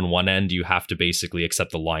accept one on one end, you have to basically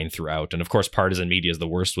accept the line throughout. And of course, partisan media is the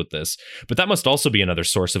worst with this. But that must also be another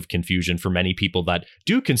source of confusion for many people that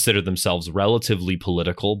do consider themselves relatively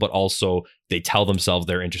political, but also they tell themselves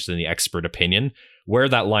they're interested in the expert opinion. Where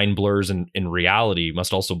that line blurs in reality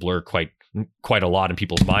must also blur quite a lot in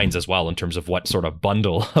people's minds as well, in terms of what sort of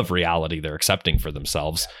bundle of reality they're accepting for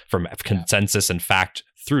themselves, from consensus and fact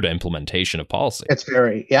through to implementation of policy.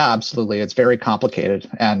 Absolutely. It's very complicated.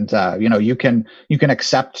 And, you can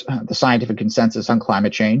accept the scientific consensus on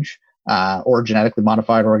climate change, or genetically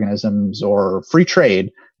modified organisms or free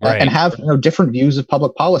trade, and have, different views of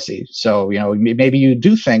public policy. So, maybe you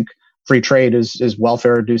do think free trade is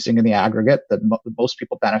welfare reducing in the aggregate, that most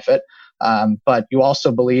people benefit. But you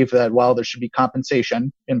also believe that, there should be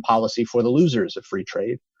compensation in policy for the losers of free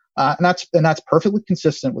trade. And that's perfectly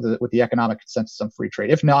consistent with the economic consensus on free trade.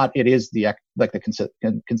 If not, it is the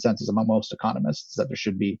consensus among most economists that there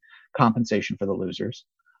should be compensation for the losers.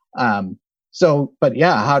 How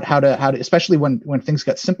to especially when things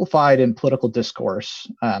get simplified in political discourse,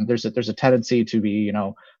 there's a tendency to be,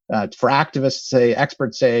 for activists,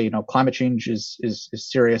 experts say, climate change is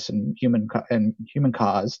serious and human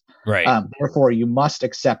caused. Right. Therefore, you must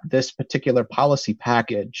accept this particular policy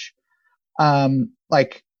package.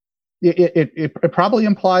 It probably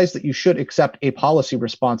implies that you should accept a policy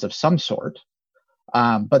response of some sort.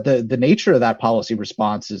 But the nature of that policy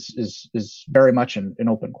response is very much an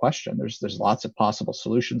open question. There's lots of possible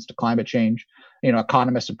solutions to climate change.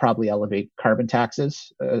 Economists would probably elevate carbon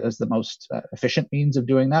taxes as the most efficient means of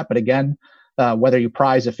doing that. But again, whether you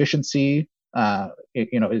prize efficiency,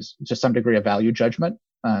 is to some degree a value judgment.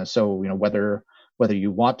 So whether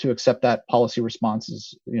you want to accept that policy response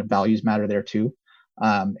is, values matter there too.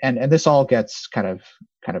 And this all gets kind of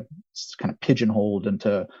pigeonholed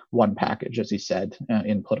into one package, as he said,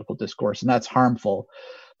 in political discourse, and that's harmful.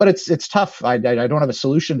 But it's tough. I don't have a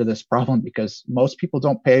solution to this problem because most people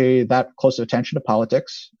don't pay that close attention to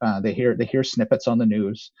politics. They hear snippets on the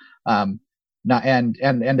news. And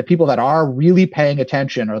the people that are really paying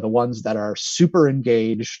attention are the ones that are super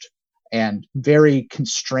engaged and very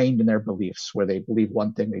constrained in their beliefs, where they believe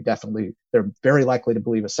one thing, they're very likely to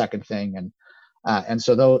believe a second thing, and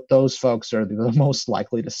so those folks are the most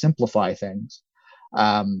likely to simplify things,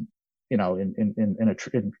 in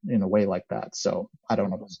a way like that. So I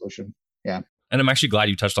don't have a solution. Yeah. And I'm actually glad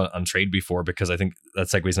you touched on trade before, because I think that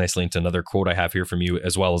segues nicely into another quote I have here from you,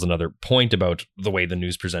 as well as another point about the way the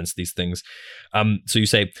news presents these things. So you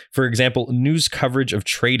say, for example, news coverage of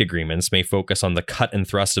trade agreements may focus on the cut and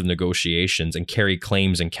thrust of negotiations and carry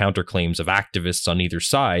claims and counterclaims of activists on either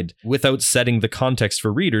side, without setting the context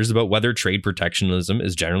for readers about whether trade protectionism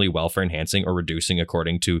is generally welfare enhancing or reducing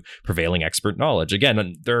according to prevailing expert knowledge.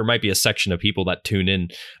 Again, there might be a section of people that tune in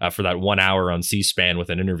for that 1 hour on C-SPAN with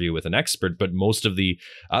an interview with an expert, but most of the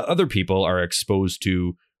other people are exposed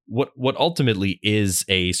to what ultimately is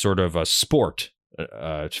a sort of a sport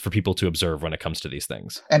for people to observe when it comes to these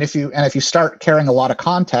things. And if you start carrying a lot of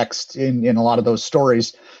context in a lot of those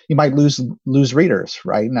stories, you might lose readers,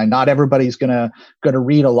 right? And not everybody's gonna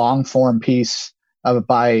read a long form piece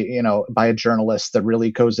by a journalist that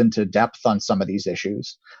really goes into depth on some of these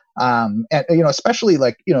issues. And especially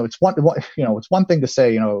it's one thing to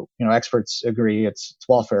say experts agree it's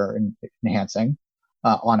welfare enhancing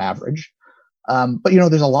on average, but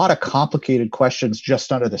there's a lot of complicated questions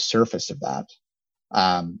just under the surface of that.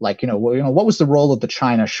 What was the role of the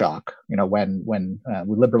China shock? When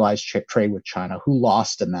we liberalized trade with China, who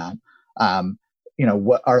lost in that?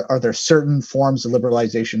 What are there certain forms of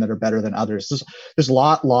liberalization that are better than others? There's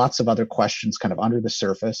lots of other questions kind of under the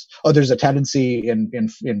surface. There's a tendency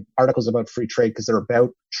in articles about free trade, because they're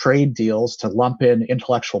about trade deals, to lump in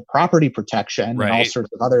intellectual property protection, right, and all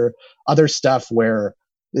sorts of other stuff where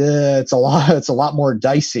it's a lot more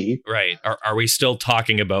dicey. Right. Are we still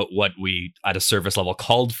talking about what we at a surface level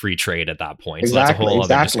called free trade at that point? Exactly, so that's a whole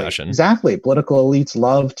other discussion. Exactly. Political elites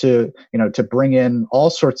love to bring in all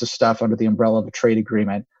sorts of stuff under the umbrella of a trade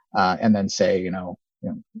agreement, and then say,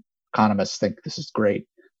 economists think this is great.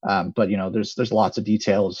 But there's lots of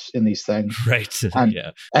details in these things. Right.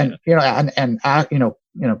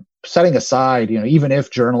 Setting aside, even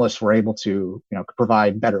if journalists were able to,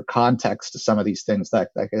 provide better context to some of these things, that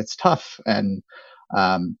it's tough. And,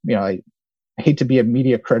 I hate to be a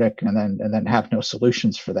media critic and then have no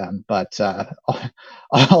solutions for them. But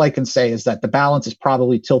all I can say is that the balance is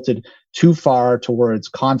probably tilted too far towards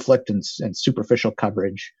conflict and superficial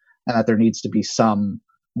coverage, and that there needs to be some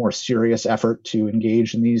more serious effort to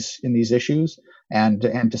engage in these issues. And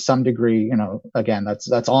to some degree, again,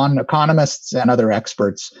 that's on economists and other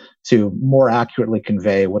experts to more accurately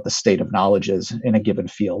convey what the state of knowledge is in a given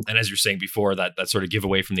field. And as you're saying before, that sort of give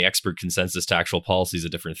away from the expert consensus to actual policy is a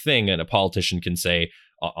different thing. And a politician can say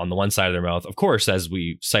on the one side of their mouth, of course, as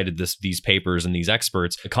we cited these papers and these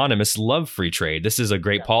experts, economists love free trade. This is a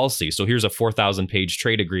great policy. So here's a 4,000-page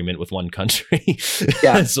trade agreement with one country.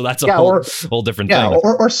 Yeah. So that's a whole different thing.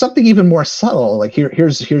 Or something even more subtle. Like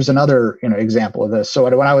here's another example of this. So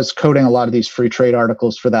when I was coding a lot of these free trade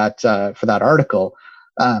articles for that article,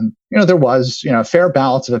 there was a fair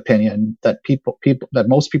balance of opinion that that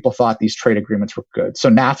most people thought these trade agreements were good.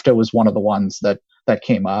 So NAFTA was one of the ones that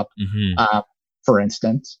came up. Mm-hmm. For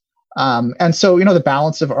instance. And so, the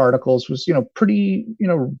balance of articles was, pretty,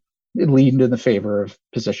 it leaned in the favor of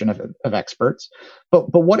position of experts.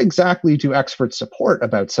 But what exactly do experts support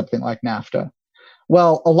about something like NAFTA?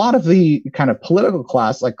 Well, a lot of the kind of political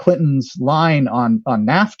class, like Clinton's line on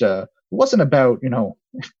NAFTA, wasn't about,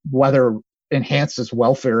 whether enhances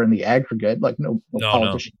welfare in the aggregate. Like no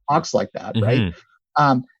politician talks like that, mm-hmm. right?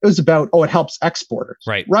 It was about, it helps exporters.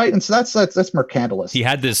 Right. And so that's mercantilist. He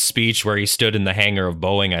had this speech where he stood in the hangar of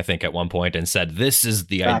Boeing, I think, at one point and said, this is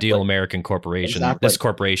the ideal American corporation, this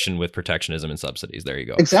corporation with protectionism and subsidies. There you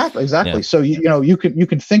go. Exactly. Yeah. So, you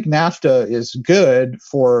can think NAFTA is good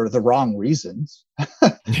for the wrong reasons,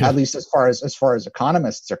 at least as far as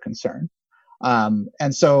economists are concerned. And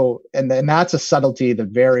that's a subtlety that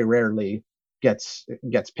very rarely gets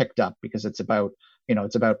picked up because it's about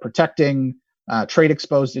protecting trade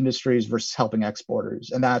exposed industries versus helping exporters.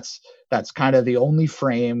 And that's kind of the only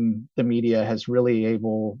frame the media has really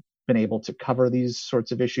been able to cover these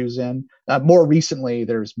sorts of issues in. More recently,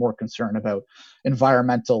 there's more concern about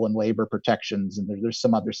environmental and labor protections, and there's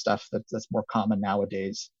some other stuff that's more common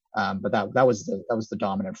nowadays. But that was the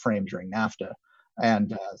dominant frame during NAFTA.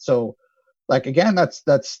 And so, like, again, that's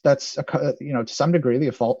to some degree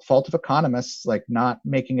the fault of economists, like not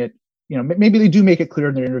making it. Maybe they do make it clear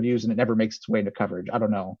in their interviews and it never makes its way into coverage. I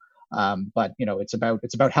don't know. But it's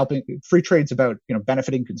about helping. Free trade's about,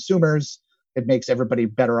 benefiting consumers. It makes everybody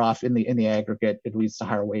better off in the aggregate. It leads to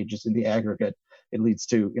higher wages in the aggregate. It leads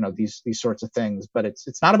to, these sorts of things, but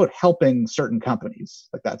it's not about helping certain companies.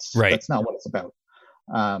 Like that's not what it's about.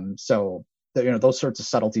 So those sorts of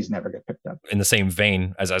subtleties never get picked up. In the same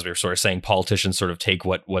vein, as we were sort of saying, politicians sort of take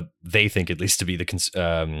what they think at least to be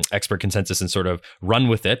the expert consensus and sort of run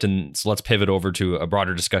with it. And so let's pivot over to a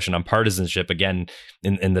broader discussion on partisanship again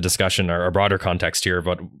in the discussion or a broader context here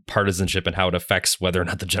about partisanship and how it affects whether or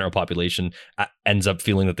not the general population ends up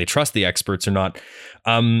feeling that they trust the experts or not.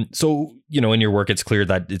 So, in your work, it's clear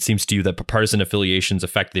that it seems to you that partisan affiliations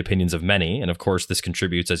affect the opinions of many. And of course, this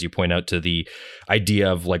contributes, as you point out, to the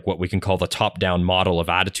idea of like what we can call the top-down model of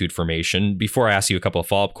attitude formation. Before I ask you a couple of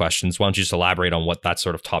follow-up questions, why don't you just elaborate on what that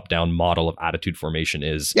sort of top-down model of attitude formation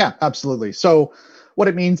is? Yeah, absolutely. So what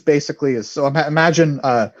it means basically is, so imagine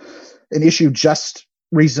an issue just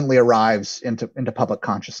recently arrives into public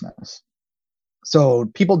consciousness. So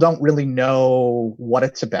people don't really know what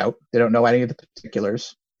it's about. They don't know any of the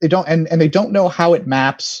particulars. They don't, and they don't know how it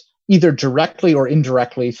maps either directly or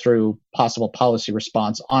indirectly through possible policy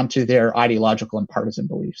response onto their ideological and partisan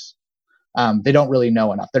beliefs. They don't really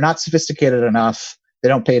know enough. They're not sophisticated enough. They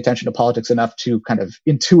don't pay attention to politics enough to kind of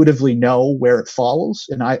intuitively know where it falls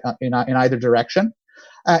in either direction.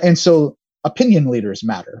 And so opinion leaders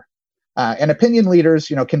matter. And opinion leaders,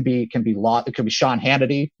 can be it could be Sean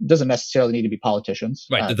Hannity. It doesn't necessarily need to be politicians.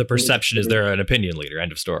 Right. The perception is they're an opinion leader.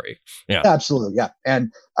 End of story. Yeah. Absolutely. Yeah.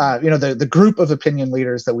 And the group of opinion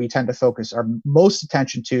leaders that we tend to focus our most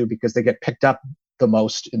attention to because they get picked up the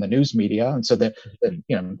most in the news media, and so the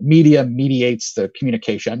media mediates the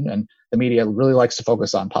communication, and the media really likes to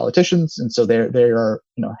focus on politicians, and so they are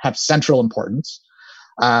have central importance.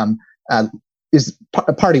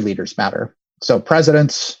 Party leaders matter. So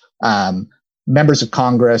presidents. Members of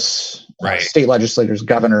Congress, state legislators,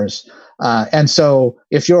 governors, and so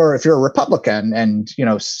if you're a Republican and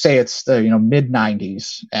say it's the mid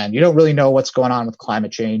 90s and you don't really know what's going on with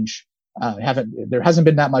climate change, there hasn't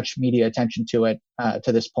been that much media attention to it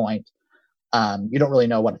to this point. You don't really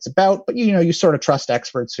know what it's about, but you sort of trust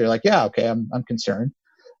experts who are like, yeah, okay, I'm concerned.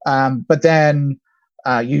 But then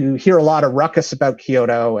you hear a lot of ruckus about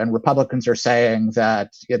Kyoto, and Republicans are saying that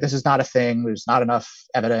this is not a thing. There's not enough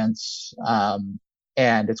evidence,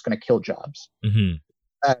 and it's going to kill jobs.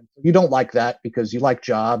 Mm-hmm. You don't like that because you like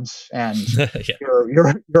jobs, and you're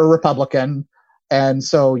a Republican, and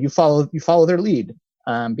so you follow their lead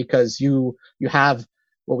because you have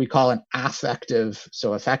what we call an affective.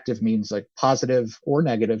 So affective means like positive or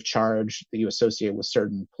negative charge that you associate with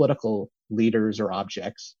certain political leaders or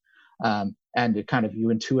objects. And it kind of, you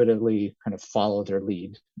intuitively kind of follow their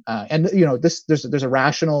lead. And there's a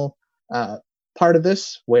rational part of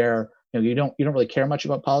this where you don't really care much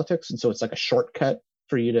about politics, and so it's like a shortcut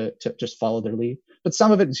for you to just follow their lead. But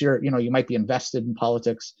some of it is you might be invested in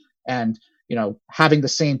politics, and having the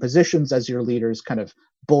same positions as your leaders kind of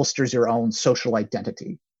bolsters your own social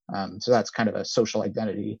identity. So that's kind of a social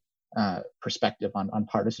identity perspective on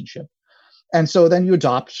partisanship. And so then you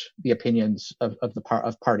adopt the opinions of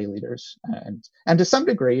party leaders, and to some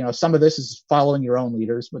degree, some of this is following your own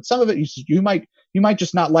leaders, but some of it you might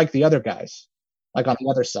just not like the other guys, like on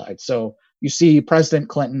the other side. So you see President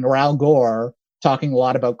Clinton or Al Gore talking a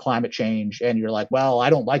lot about climate change, and you're like, well, I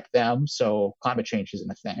don't like them, so climate change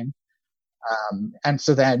isn't a thing. And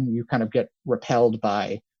so then you kind of get repelled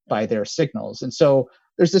by their signals, and so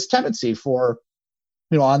there's this tendency for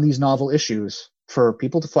on these novel issues for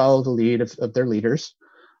people to follow the lead of their leaders.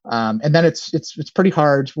 And then it's pretty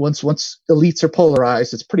hard once elites are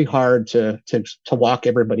polarized. It's pretty hard to walk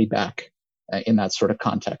everybody back in that sort of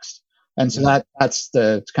context. And so that's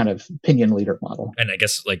the kind of opinion leader model. And I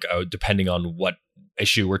guess depending on what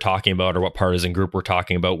issue we're talking about or what partisan group we're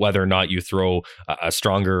talking about, whether or not you throw a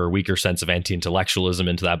stronger or weaker sense of anti-intellectualism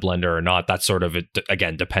into that blender or not, that sort of, it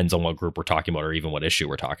again depends on what group we're talking about or even what issue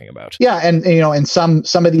we're talking about. Yeah, and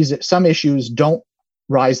some issues don't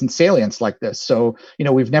rise in salience like this. So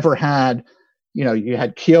we've never had you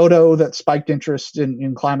had Kyoto that spiked interest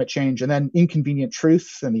in climate change, and then Inconvenient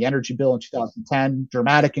Truth and the energy bill in 2010,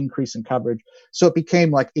 dramatic increase in coverage. So it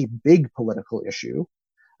became like a big political issue.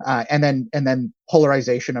 And then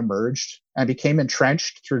polarization emerged and became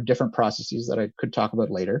entrenched through different processes that I could talk about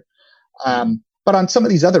later. But on some of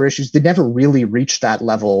these other issues, they never really reached that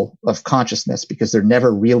level of consciousness because they're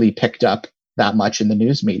never really picked up that much in the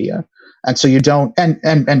news media. And so you don't,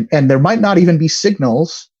 and there might not even be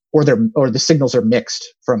signals, or the signals are mixed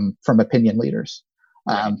from opinion leaders.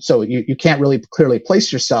 So you can't really clearly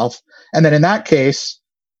place yourself. And then in that case,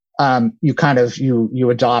 you kind of you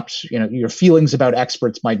adopt your feelings about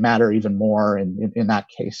experts might matter even more in that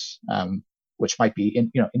case, which might be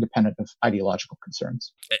independent of ideological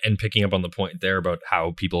concerns. And picking up on the point there about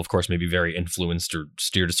how people, of course, may be very influenced or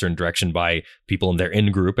steered a certain direction by people in their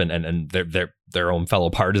in-group and their own fellow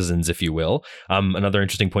partisans, if you will. Another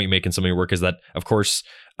interesting point you make in some of your work is that, of course,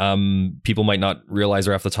 people might not realize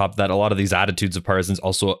right off the top that a lot of these attitudes of partisans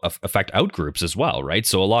also affect outgroups as well, right?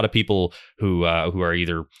 So a lot of people who are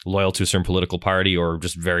either loyal to a certain political party or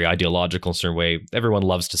just very ideological in a certain way, everyone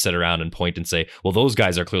loves to sit around and point and say, well, those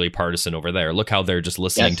guys are clearly partisan over there. Look how they're just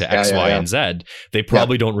listening to X, Y, and Z. They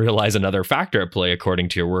probably don't realize another factor at play, according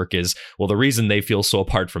to your work, is, well, the reason they feel so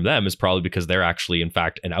apart from them is probably because they're actually, in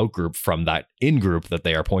fact, an outgroup from that in-group that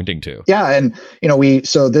they are pointing to. Yeah, and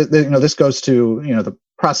this goes to the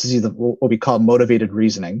processes of what we call motivated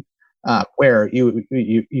reasoning, where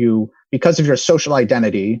you because of your social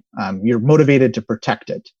identity, you're motivated to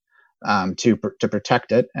protect it,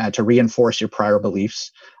 to reinforce your prior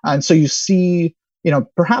beliefs, and so you see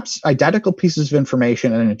perhaps identical pieces of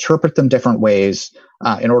information and interpret them different ways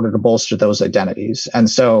in order to bolster those identities. And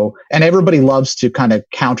everybody loves to kind of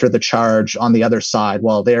counter the charge on the other side.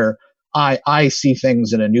 Well, I see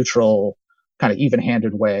things in a neutral, kind of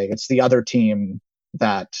even-handed way. It's the other team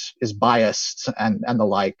that is biased and the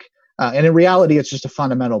like. And in reality, it's just a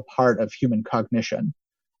fundamental part of human cognition,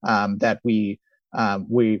 that we are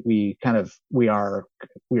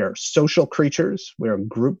social creatures. We are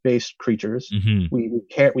group-based creatures.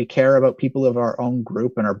 Mm-hmm. We care about people of our own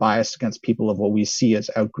group and are biased against people of what we see as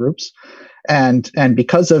outgroups. And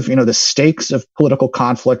because of the stakes of political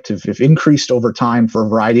conflict have increased over time for a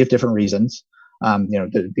variety of different reasons.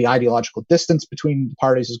 The ideological distance between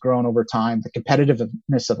parties has grown over time. The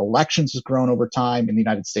competitiveness of elections has grown over time, in the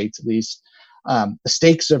United States at least. The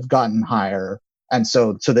stakes have gotten higher. And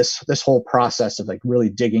so this whole process of really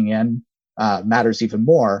digging in matters even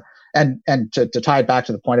more. And to tie it back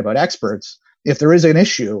to the point about experts, if there is an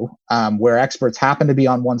issue where experts happen to be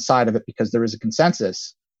on one side of it because there is a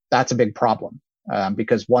consensus, that's a big problem,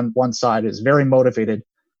 because one side is very motivated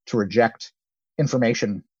to reject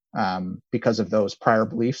information because of those prior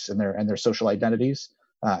beliefs and their social identities,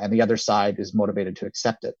 and the other side is motivated to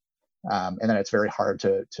accept it. And then it's very hard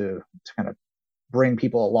to kind of bring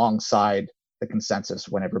people alongside the consensus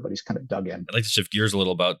when everybody's kind of dug in. I'd like to shift gears a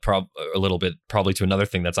little bit, probably to another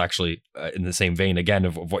thing that's actually in the same vein again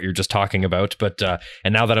of what you're just talking about. But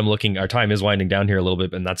and now that I'm looking, our time is winding down here a little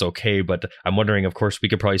bit, and that's okay. But I'm wondering, of course, we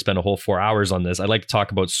could probably spend a whole 4 hours on this. I'd like to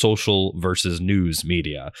talk about social versus news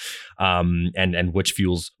media, and which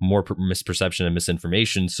fuels more misperception and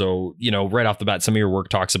misinformation. So, right off the bat, some of your work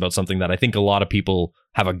talks about something that I think a lot of people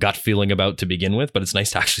have a gut feeling about to begin with, but it's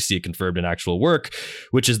nice to actually see it confirmed in actual work,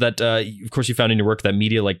 which is that, of course, you found in your work that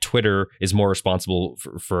media like Twitter is more responsible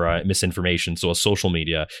for misinformation. So a social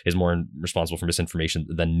media is more responsible for misinformation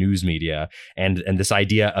than news media. And this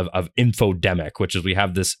idea of infodemic, which is we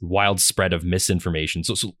have this wild spread of misinformation.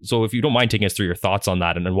 So if you don't mind taking us through your thoughts on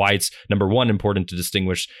that and why it's, number one, important to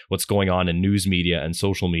distinguish what's going on in news media and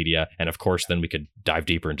social media. And of course, then we could dive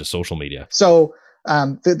deeper into social media. So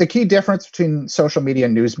the key difference between social media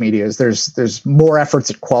and news media is there's more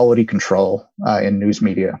efforts at quality control in news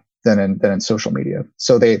media than in social media.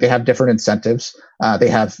 So they have different incentives. They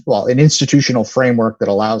have an institutional framework that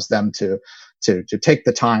allows them to take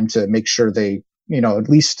the time to make sure they at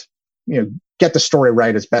least get the story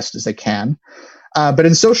right as best as they can. But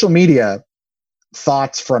in social media,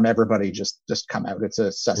 thoughts from everybody just come out. It's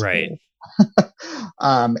a cesspool. Right.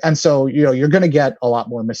 And so, you're going to get a lot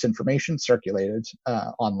more misinformation circulated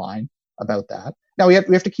online about that. Now we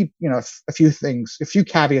have to keep, a few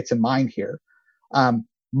caveats in mind here.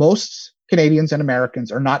 Most Canadians and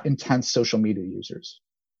Americans are not intense social media users.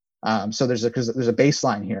 So there's a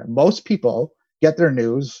baseline here. Most people get their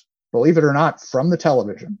news, believe it or not, from the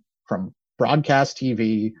television, from broadcast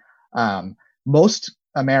TV. Most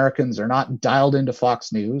Americans are not dialed into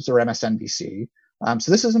Fox News or MSNBC.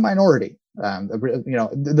 So this is a minority.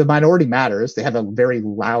 The minority matters. They have a very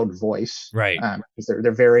loud voice, right? Because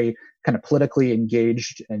they're very kind of politically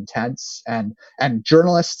engaged, intense, and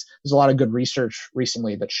journalists. There's a lot of good research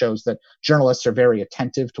recently that shows that journalists are very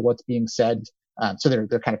attentive to what's being said. So their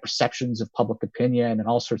kind of perceptions of public opinion and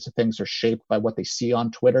all sorts of things are shaped by what they see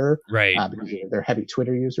on Twitter, right? Because they're heavy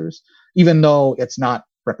Twitter users, even though it's not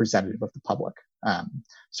representative of the public.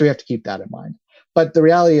 So we have to keep that in mind. But the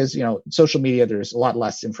reality is, social media, there's a lot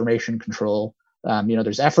less information control.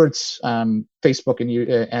 There's efforts,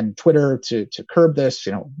 Facebook and Twitter to curb this.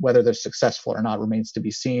 Whether they're successful or not remains to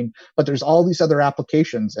be seen. But there's all these other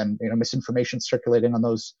applications and misinformation circulating on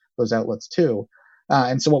those outlets too.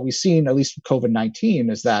 And so what we've seen, at least with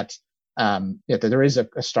COVID-19, is that there is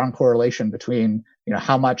a strong correlation between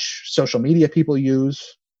how much social media people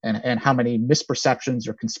use and how many misperceptions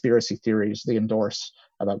or conspiracy theories they endorse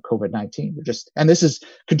about COVID-19. And this is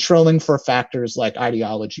controlling for factors like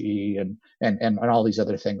ideology and all these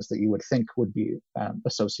other things that you would think would be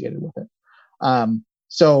associated with it.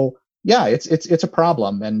 So yeah, it's a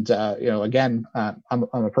problem. And again, I'm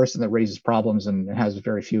a person that raises problems and has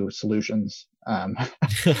very few solutions.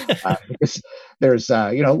 Because there's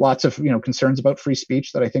lots of concerns about free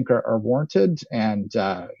speech that I think are warranted, and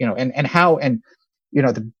the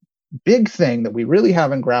big thing that we really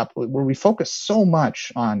haven't grappled, where we focus so much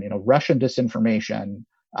on Russian disinformation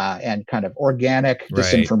and kind of organic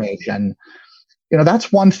disinformation,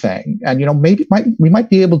 that's one thing, and maybe we might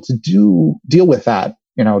be able to deal with that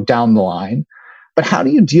down the line. But how do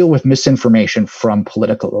you deal with misinformation from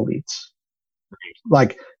political elites?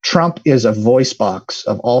 Like Trump is a voice box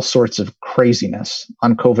of all sorts of craziness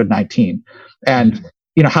on COVID-19, and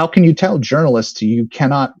how can you tell journalists you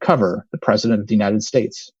cannot cover the president of the United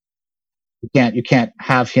States? You can't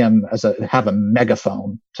have him have a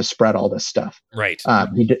megaphone to spread all this stuff. Right.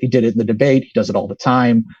 He did it in the debate. He does it all the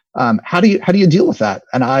time. How do you deal with that?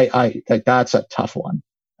 And I think that's a tough one,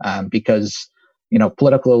 because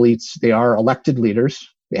political elites, they are elected leaders.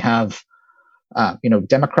 They have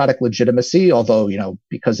democratic legitimacy, although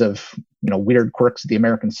because of weird quirks of the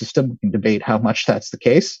American system, we can debate how much that's the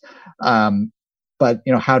case. But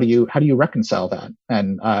how do you reconcile that?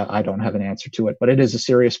 And I don't have an answer to it. But it is a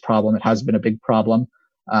serious problem. It has been a big problem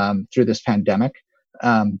through this pandemic.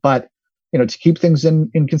 But to keep things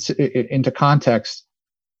into context,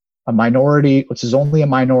 a minority, which is only a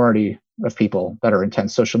minority of people that are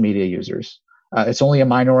intense social media users. It's only a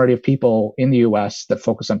minority of people in the U.S. that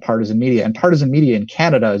focus on partisan media, and partisan media in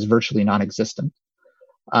Canada is virtually non-existent.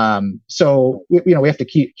 So we have to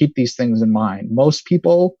keep these things in mind. Most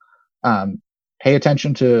people pay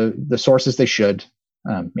attention to the sources they should,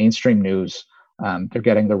 mainstream news. They're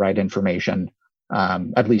getting the right information,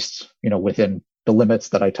 at least within the limits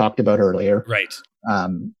that I talked about earlier. Right.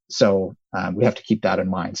 So we have to keep that in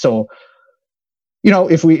mind. So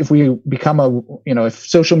if we become if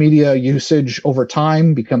social media usage over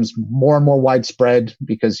time becomes more and more widespread,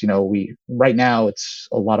 because right now it's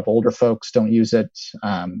a lot of older folks don't use it.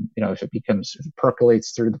 If it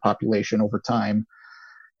percolates through the population over time,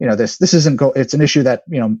 this it's an issue that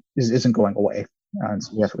isn't going away. And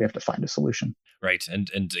so we have to find a solution. Right, and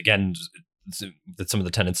again, that some of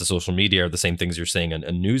the tenets of social media are the same things you're saying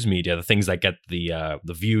in news media. The things that get the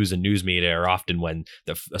views in news media are often when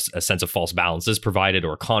a sense of false balance is provided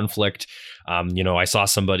or conflict. I saw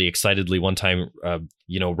somebody excitedly one time,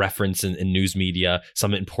 reference in news media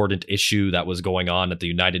some important issue that was going on at the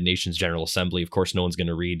United Nations General Assembly. Of course, no one's going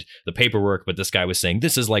to read the paperwork, but this guy was saying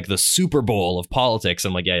this is like the Super Bowl of politics.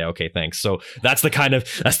 I'm like, yeah, okay, thanks. So that's the kind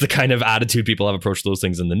of attitude people have approached those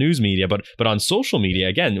things in the news media. But on social media,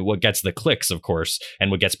 again, what gets the clicks, of course,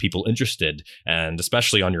 and what gets people interested, and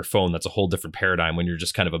especially on your phone, that's a whole different paradigm when you're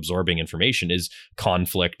just kind of absorbing information, is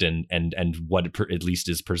conflict and what at least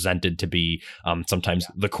is presented to be sometimes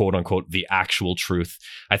the quote unquote the actual truth.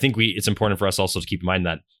 I think it's important for us also to keep in mind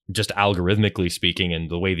that just algorithmically speaking, and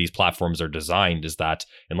the way these platforms are designed, is that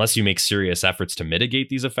unless you make serious efforts to mitigate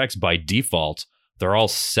these effects, by default, they're all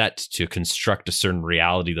set to construct a certain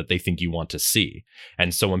reality that they think you want to see.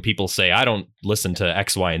 And so when people say, I don't listen to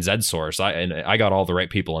X, Y, and Z source, I got all the right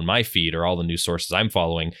people in my feed or all the news sources I'm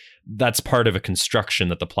following, that's part of a construction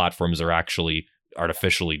that the platforms are actually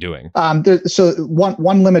artificially doing. So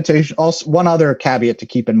one limitation, also one other caveat to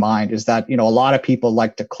keep in mind, is that a lot of people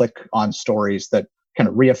like to click on stories that kind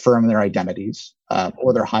of reaffirm their identities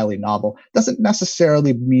or they're highly novel. Doesn't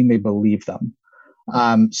necessarily mean they believe them.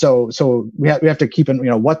 So we have to keep in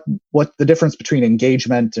what the difference between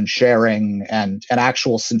engagement and sharing and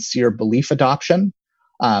actual sincere belief adoption.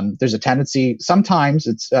 There's a tendency sometimes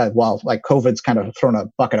it's like COVID's kind of thrown a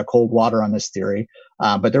bucket of cold water on this theory,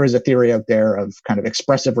 but there is a theory out there of kind of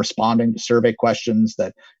expressive responding to survey questions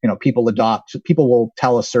that people adopt. People will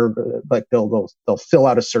tell a survey, like they'll fill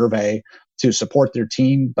out a survey to support their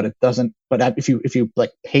team, but it doesn't. But if you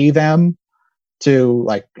like pay them to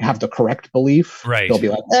like have the correct belief, right, they'll be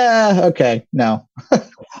like, okay, no.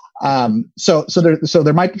 So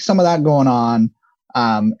there might be some of that going on.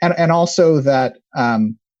 And also that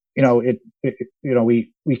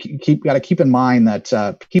we got to keep in mind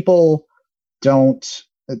that people don't.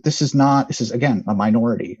 This is again a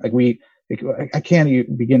minority. I can't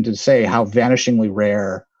even begin to say how vanishingly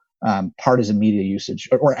rare partisan media usage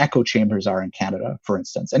or echo chambers are in Canada, for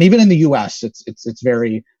instance, and even in the U.S. It's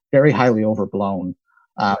very, very highly overblown.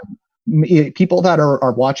 People that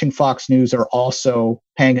are watching Fox News are also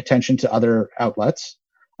paying attention to other outlets.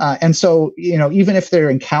 And so, even if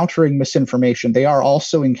they're encountering misinformation, they are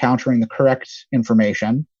also encountering the correct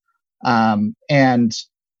information. It's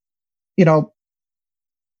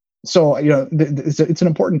an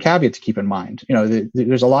important caveat to keep in mind.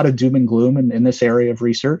 There's a lot of doom and gloom in this area of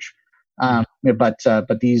research.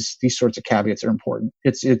 But these sorts of caveats are important.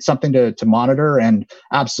 It's something to monitor, and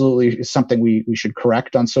absolutely something we should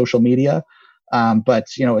correct on social media. But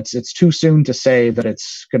it's too soon to say that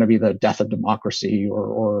it's going to be the death of democracy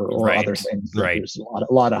or right, other things. Right. There's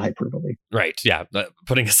a lot of hyperbole. Right. Yeah.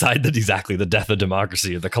 Putting aside exactly the death of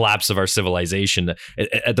democracy or the collapse of our civilization,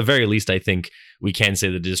 at the very least, I think we can say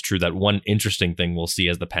that it is true that one interesting thing we'll see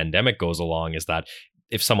as the pandemic goes along is that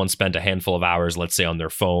if someone spent a handful of hours, let's say on their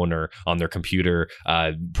phone or on their computer,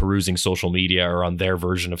 perusing social media or on their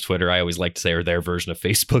version of Twitter, I always like to say, or their version of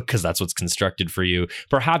Facebook, because that's what's constructed for you.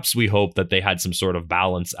 Perhaps we hope that they had some sort of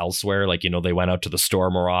balance elsewhere. Like, they went out to the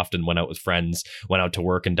store more often, went out with friends, went out to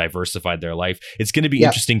work and diversified their life. It's going to be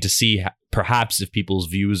interesting to see perhaps if people's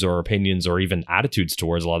views or opinions or even attitudes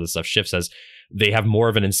towards a lot of this stuff shifts as they have more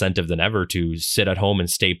of an incentive than ever to sit at home and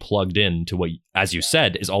stay plugged in to what, as you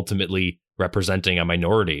said, is ultimately representing a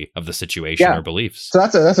minority of the situation or beliefs. So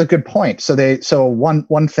that's a good point.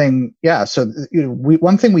 One thing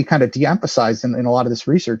we kind of de-emphasize in a lot of this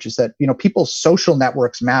research is that people's social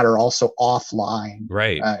networks matter also offline.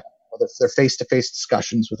 Right. They're face-to-face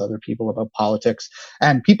discussions with other people about politics,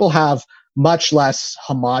 and people have much less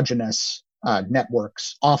homogenous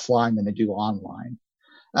networks offline than they do online.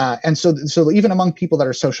 And so even among people that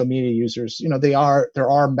are social media users, there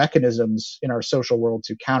are mechanisms in our social world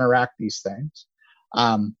to counteract these things.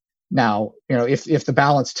 Now, if the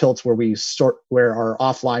balance tilts where our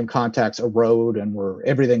offline contacts erode and where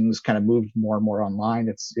everything's kind of moved more and more online,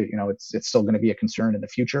 it's still going to be a concern in the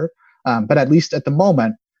future. But at least at the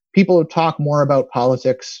moment, people talk more about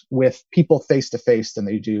politics with people face to face than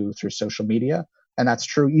they do through social media, and that's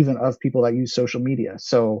true even of people that use social media.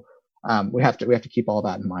 So we have to keep all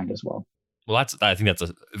that in mind as well. Well, I think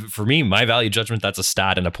that's for me, my value judgment, that's a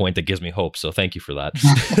stat and a point that gives me hope. So thank you for that.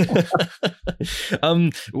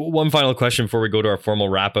 One final question before we go to our formal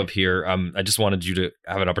wrap up here. I just wanted you to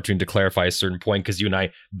have an opportunity to clarify a certain point, because you and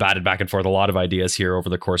I batted back and forth a lot of ideas here over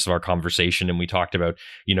the course of our conversation. And we talked about,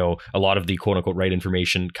 a lot of the quote unquote right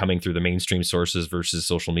information coming through the mainstream sources versus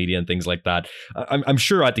social media and things like that. I'm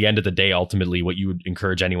sure at the end of the day, ultimately, what you would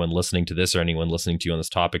encourage anyone listening to this or anyone listening to you on this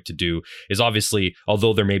topic to do is, obviously,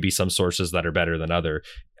 although there may be some sources that are better than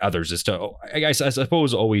others, is to, I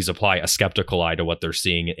suppose, always apply a skeptical eye to what they're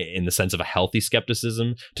seeing, in the sense of a healthy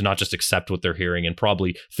skepticism, to not just accept what they're hearing and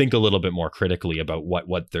probably think a little bit more critically about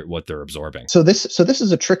what they're absorbing. So this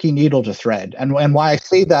is a tricky needle to thread, and why I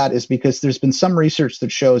say that is because there's been some research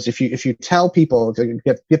that shows if you tell people, if you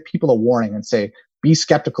give people a warning and say, be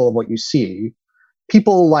skeptical of what you see,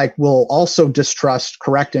 people will also distrust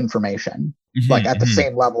correct information. At the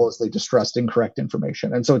same level as they distrust incorrect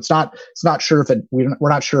information, and so we're not sure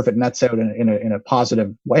if it nets out in a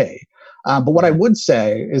positive way. But what I would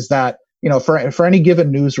say is that for any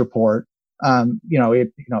given news report,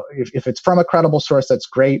 if it's from a credible source, that's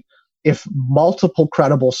great. If multiple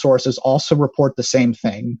credible sources also report the same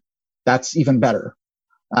thing, that's even better.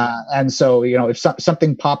 And so if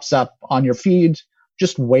something pops up on your feed,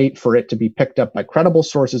 just wait for it to be picked up by credible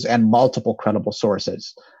sources and multiple credible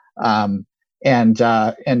sources. And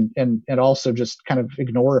also just kind of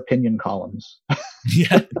ignore opinion columns.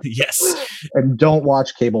 Yeah. Yes. And don't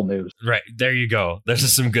watch cable news. Right. There you go. There's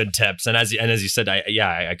just some good tips. And as you said,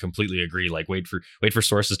 I completely agree. Wait for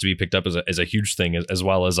sources to be picked up is a huge thing, as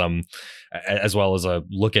well as a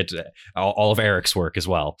look at all of Eric's work as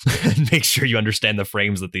well. And make sure you understand the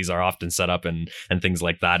frames that these are often set up and things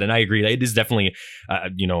like that. And I agree. It is definitely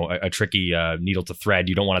a tricky needle to thread.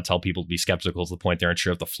 You don't want to tell people to be skeptical to the point they aren't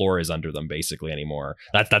sure if the floor is under them basically anymore.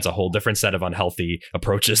 That's a whole different set of unhealthy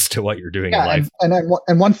approaches to what you're doing in life.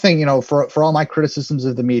 And one thing, for all my criticisms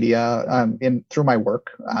of the media through my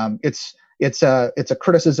work, it's a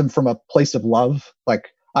criticism from a place of love.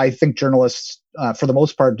 I think journalists, for the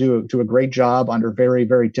most part, do a great job under very,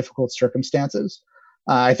 very difficult circumstances.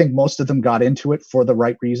 I think most of them got into it for the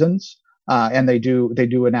right reasons, and they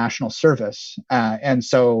do a national service. And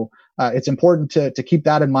so it's important to keep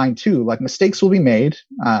that in mind too. Mistakes will be made.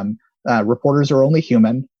 Reporters are only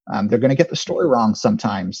human. They're going to get the story wrong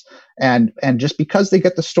sometimes, and just because they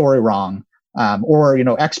get the story wrong, or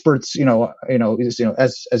experts,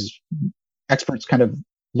 as experts kind of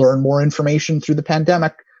learn more information through the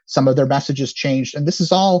pandemic, some of their messages changed, and this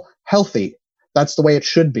is all healthy. That's the way it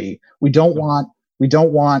should be. We don't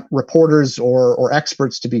want reporters or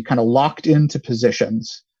experts to be kind of locked into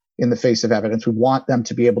positions in the face of evidence. We want them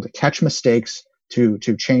to be able to catch mistakes, to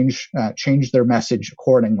change their message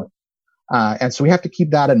accordingly. And so we have to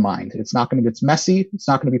keep that in mind. It's messy. It's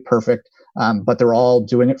not going to be perfect. But they're all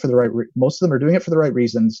doing it for the right. Most of them are doing it for the right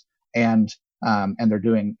reasons, and they're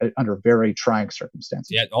doing it under very trying circumstances.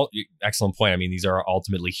 Yeah, excellent point. I mean, these are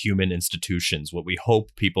ultimately human institutions. What we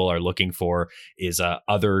hope people are looking for is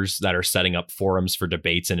others that are setting up forums for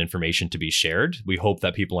debates and information to be shared. We hope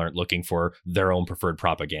that people aren't looking for their own preferred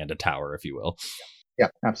propaganda tower, if you will. Yeah,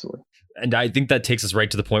 absolutely. And I think that takes us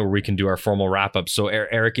right to the point where we can do our formal wrap up. So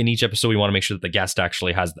Eric, in each episode, we want to make sure that the guest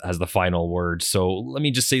actually has the final word. So let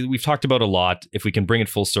me just say that we've talked about a lot. If we can bring it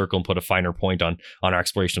full circle and put a finer point on our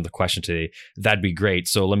exploration of the question today, that'd be great.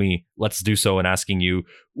 So let's do so in asking you,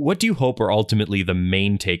 what do you hope are ultimately the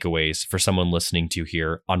main takeaways for someone listening to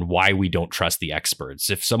here on why we don't trust the experts?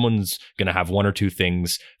 If someone's going to have one or two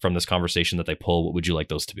things from this conversation that they pull, what would you like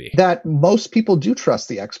those to be? That most people do trust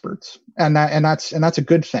the experts, and that's a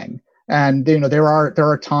good thing. And there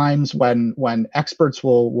are times when experts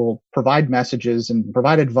will provide messages and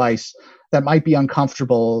provide advice that might be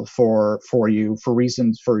uncomfortable for you for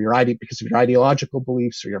reasons because of your ideological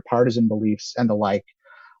beliefs or your partisan beliefs and the like.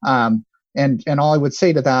 And all I would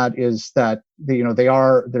say to that is that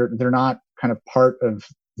they're not kind of part of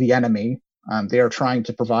the enemy. They are trying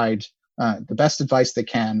to provide the best advice they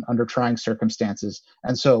can under trying circumstances.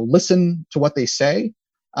 And so listen to what they say.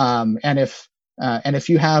 And if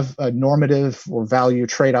you have a normative or value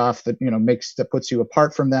trade-off that puts you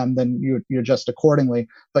apart from them, then you adjust accordingly.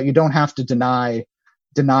 But you don't have to deny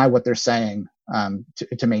what they're saying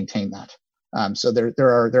to maintain that. So there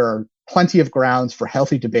are plenty of grounds for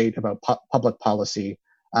healthy debate about public policy,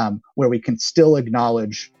 where we can still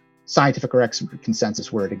acknowledge scientific or expert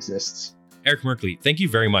consensus where it exists. Eric Merkley, thank you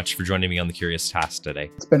very much for joining me on The Curious Task today.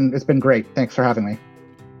 It's been great. Thanks for having me.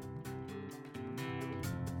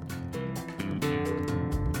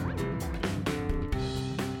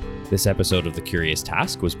 This episode of The Curious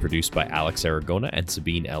Task was produced by Alex Aragona and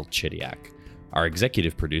Sabine L. Chidiak. Our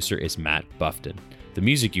executive producer is Matt Buffton. The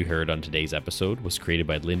music you heard on today's episode was created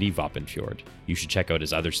by Lindy Voppenfjord. You should check out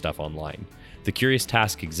his other stuff online. The Curious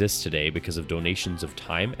Task exists today because of donations of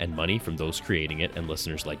time and money from those creating it and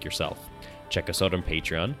listeners like yourself. Check us out on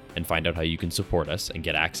Patreon and find out how you can support us and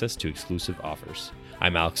get access to exclusive offers.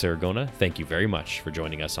 I'm Alex Aragona. Thank you very much for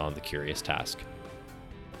joining us on The Curious Task.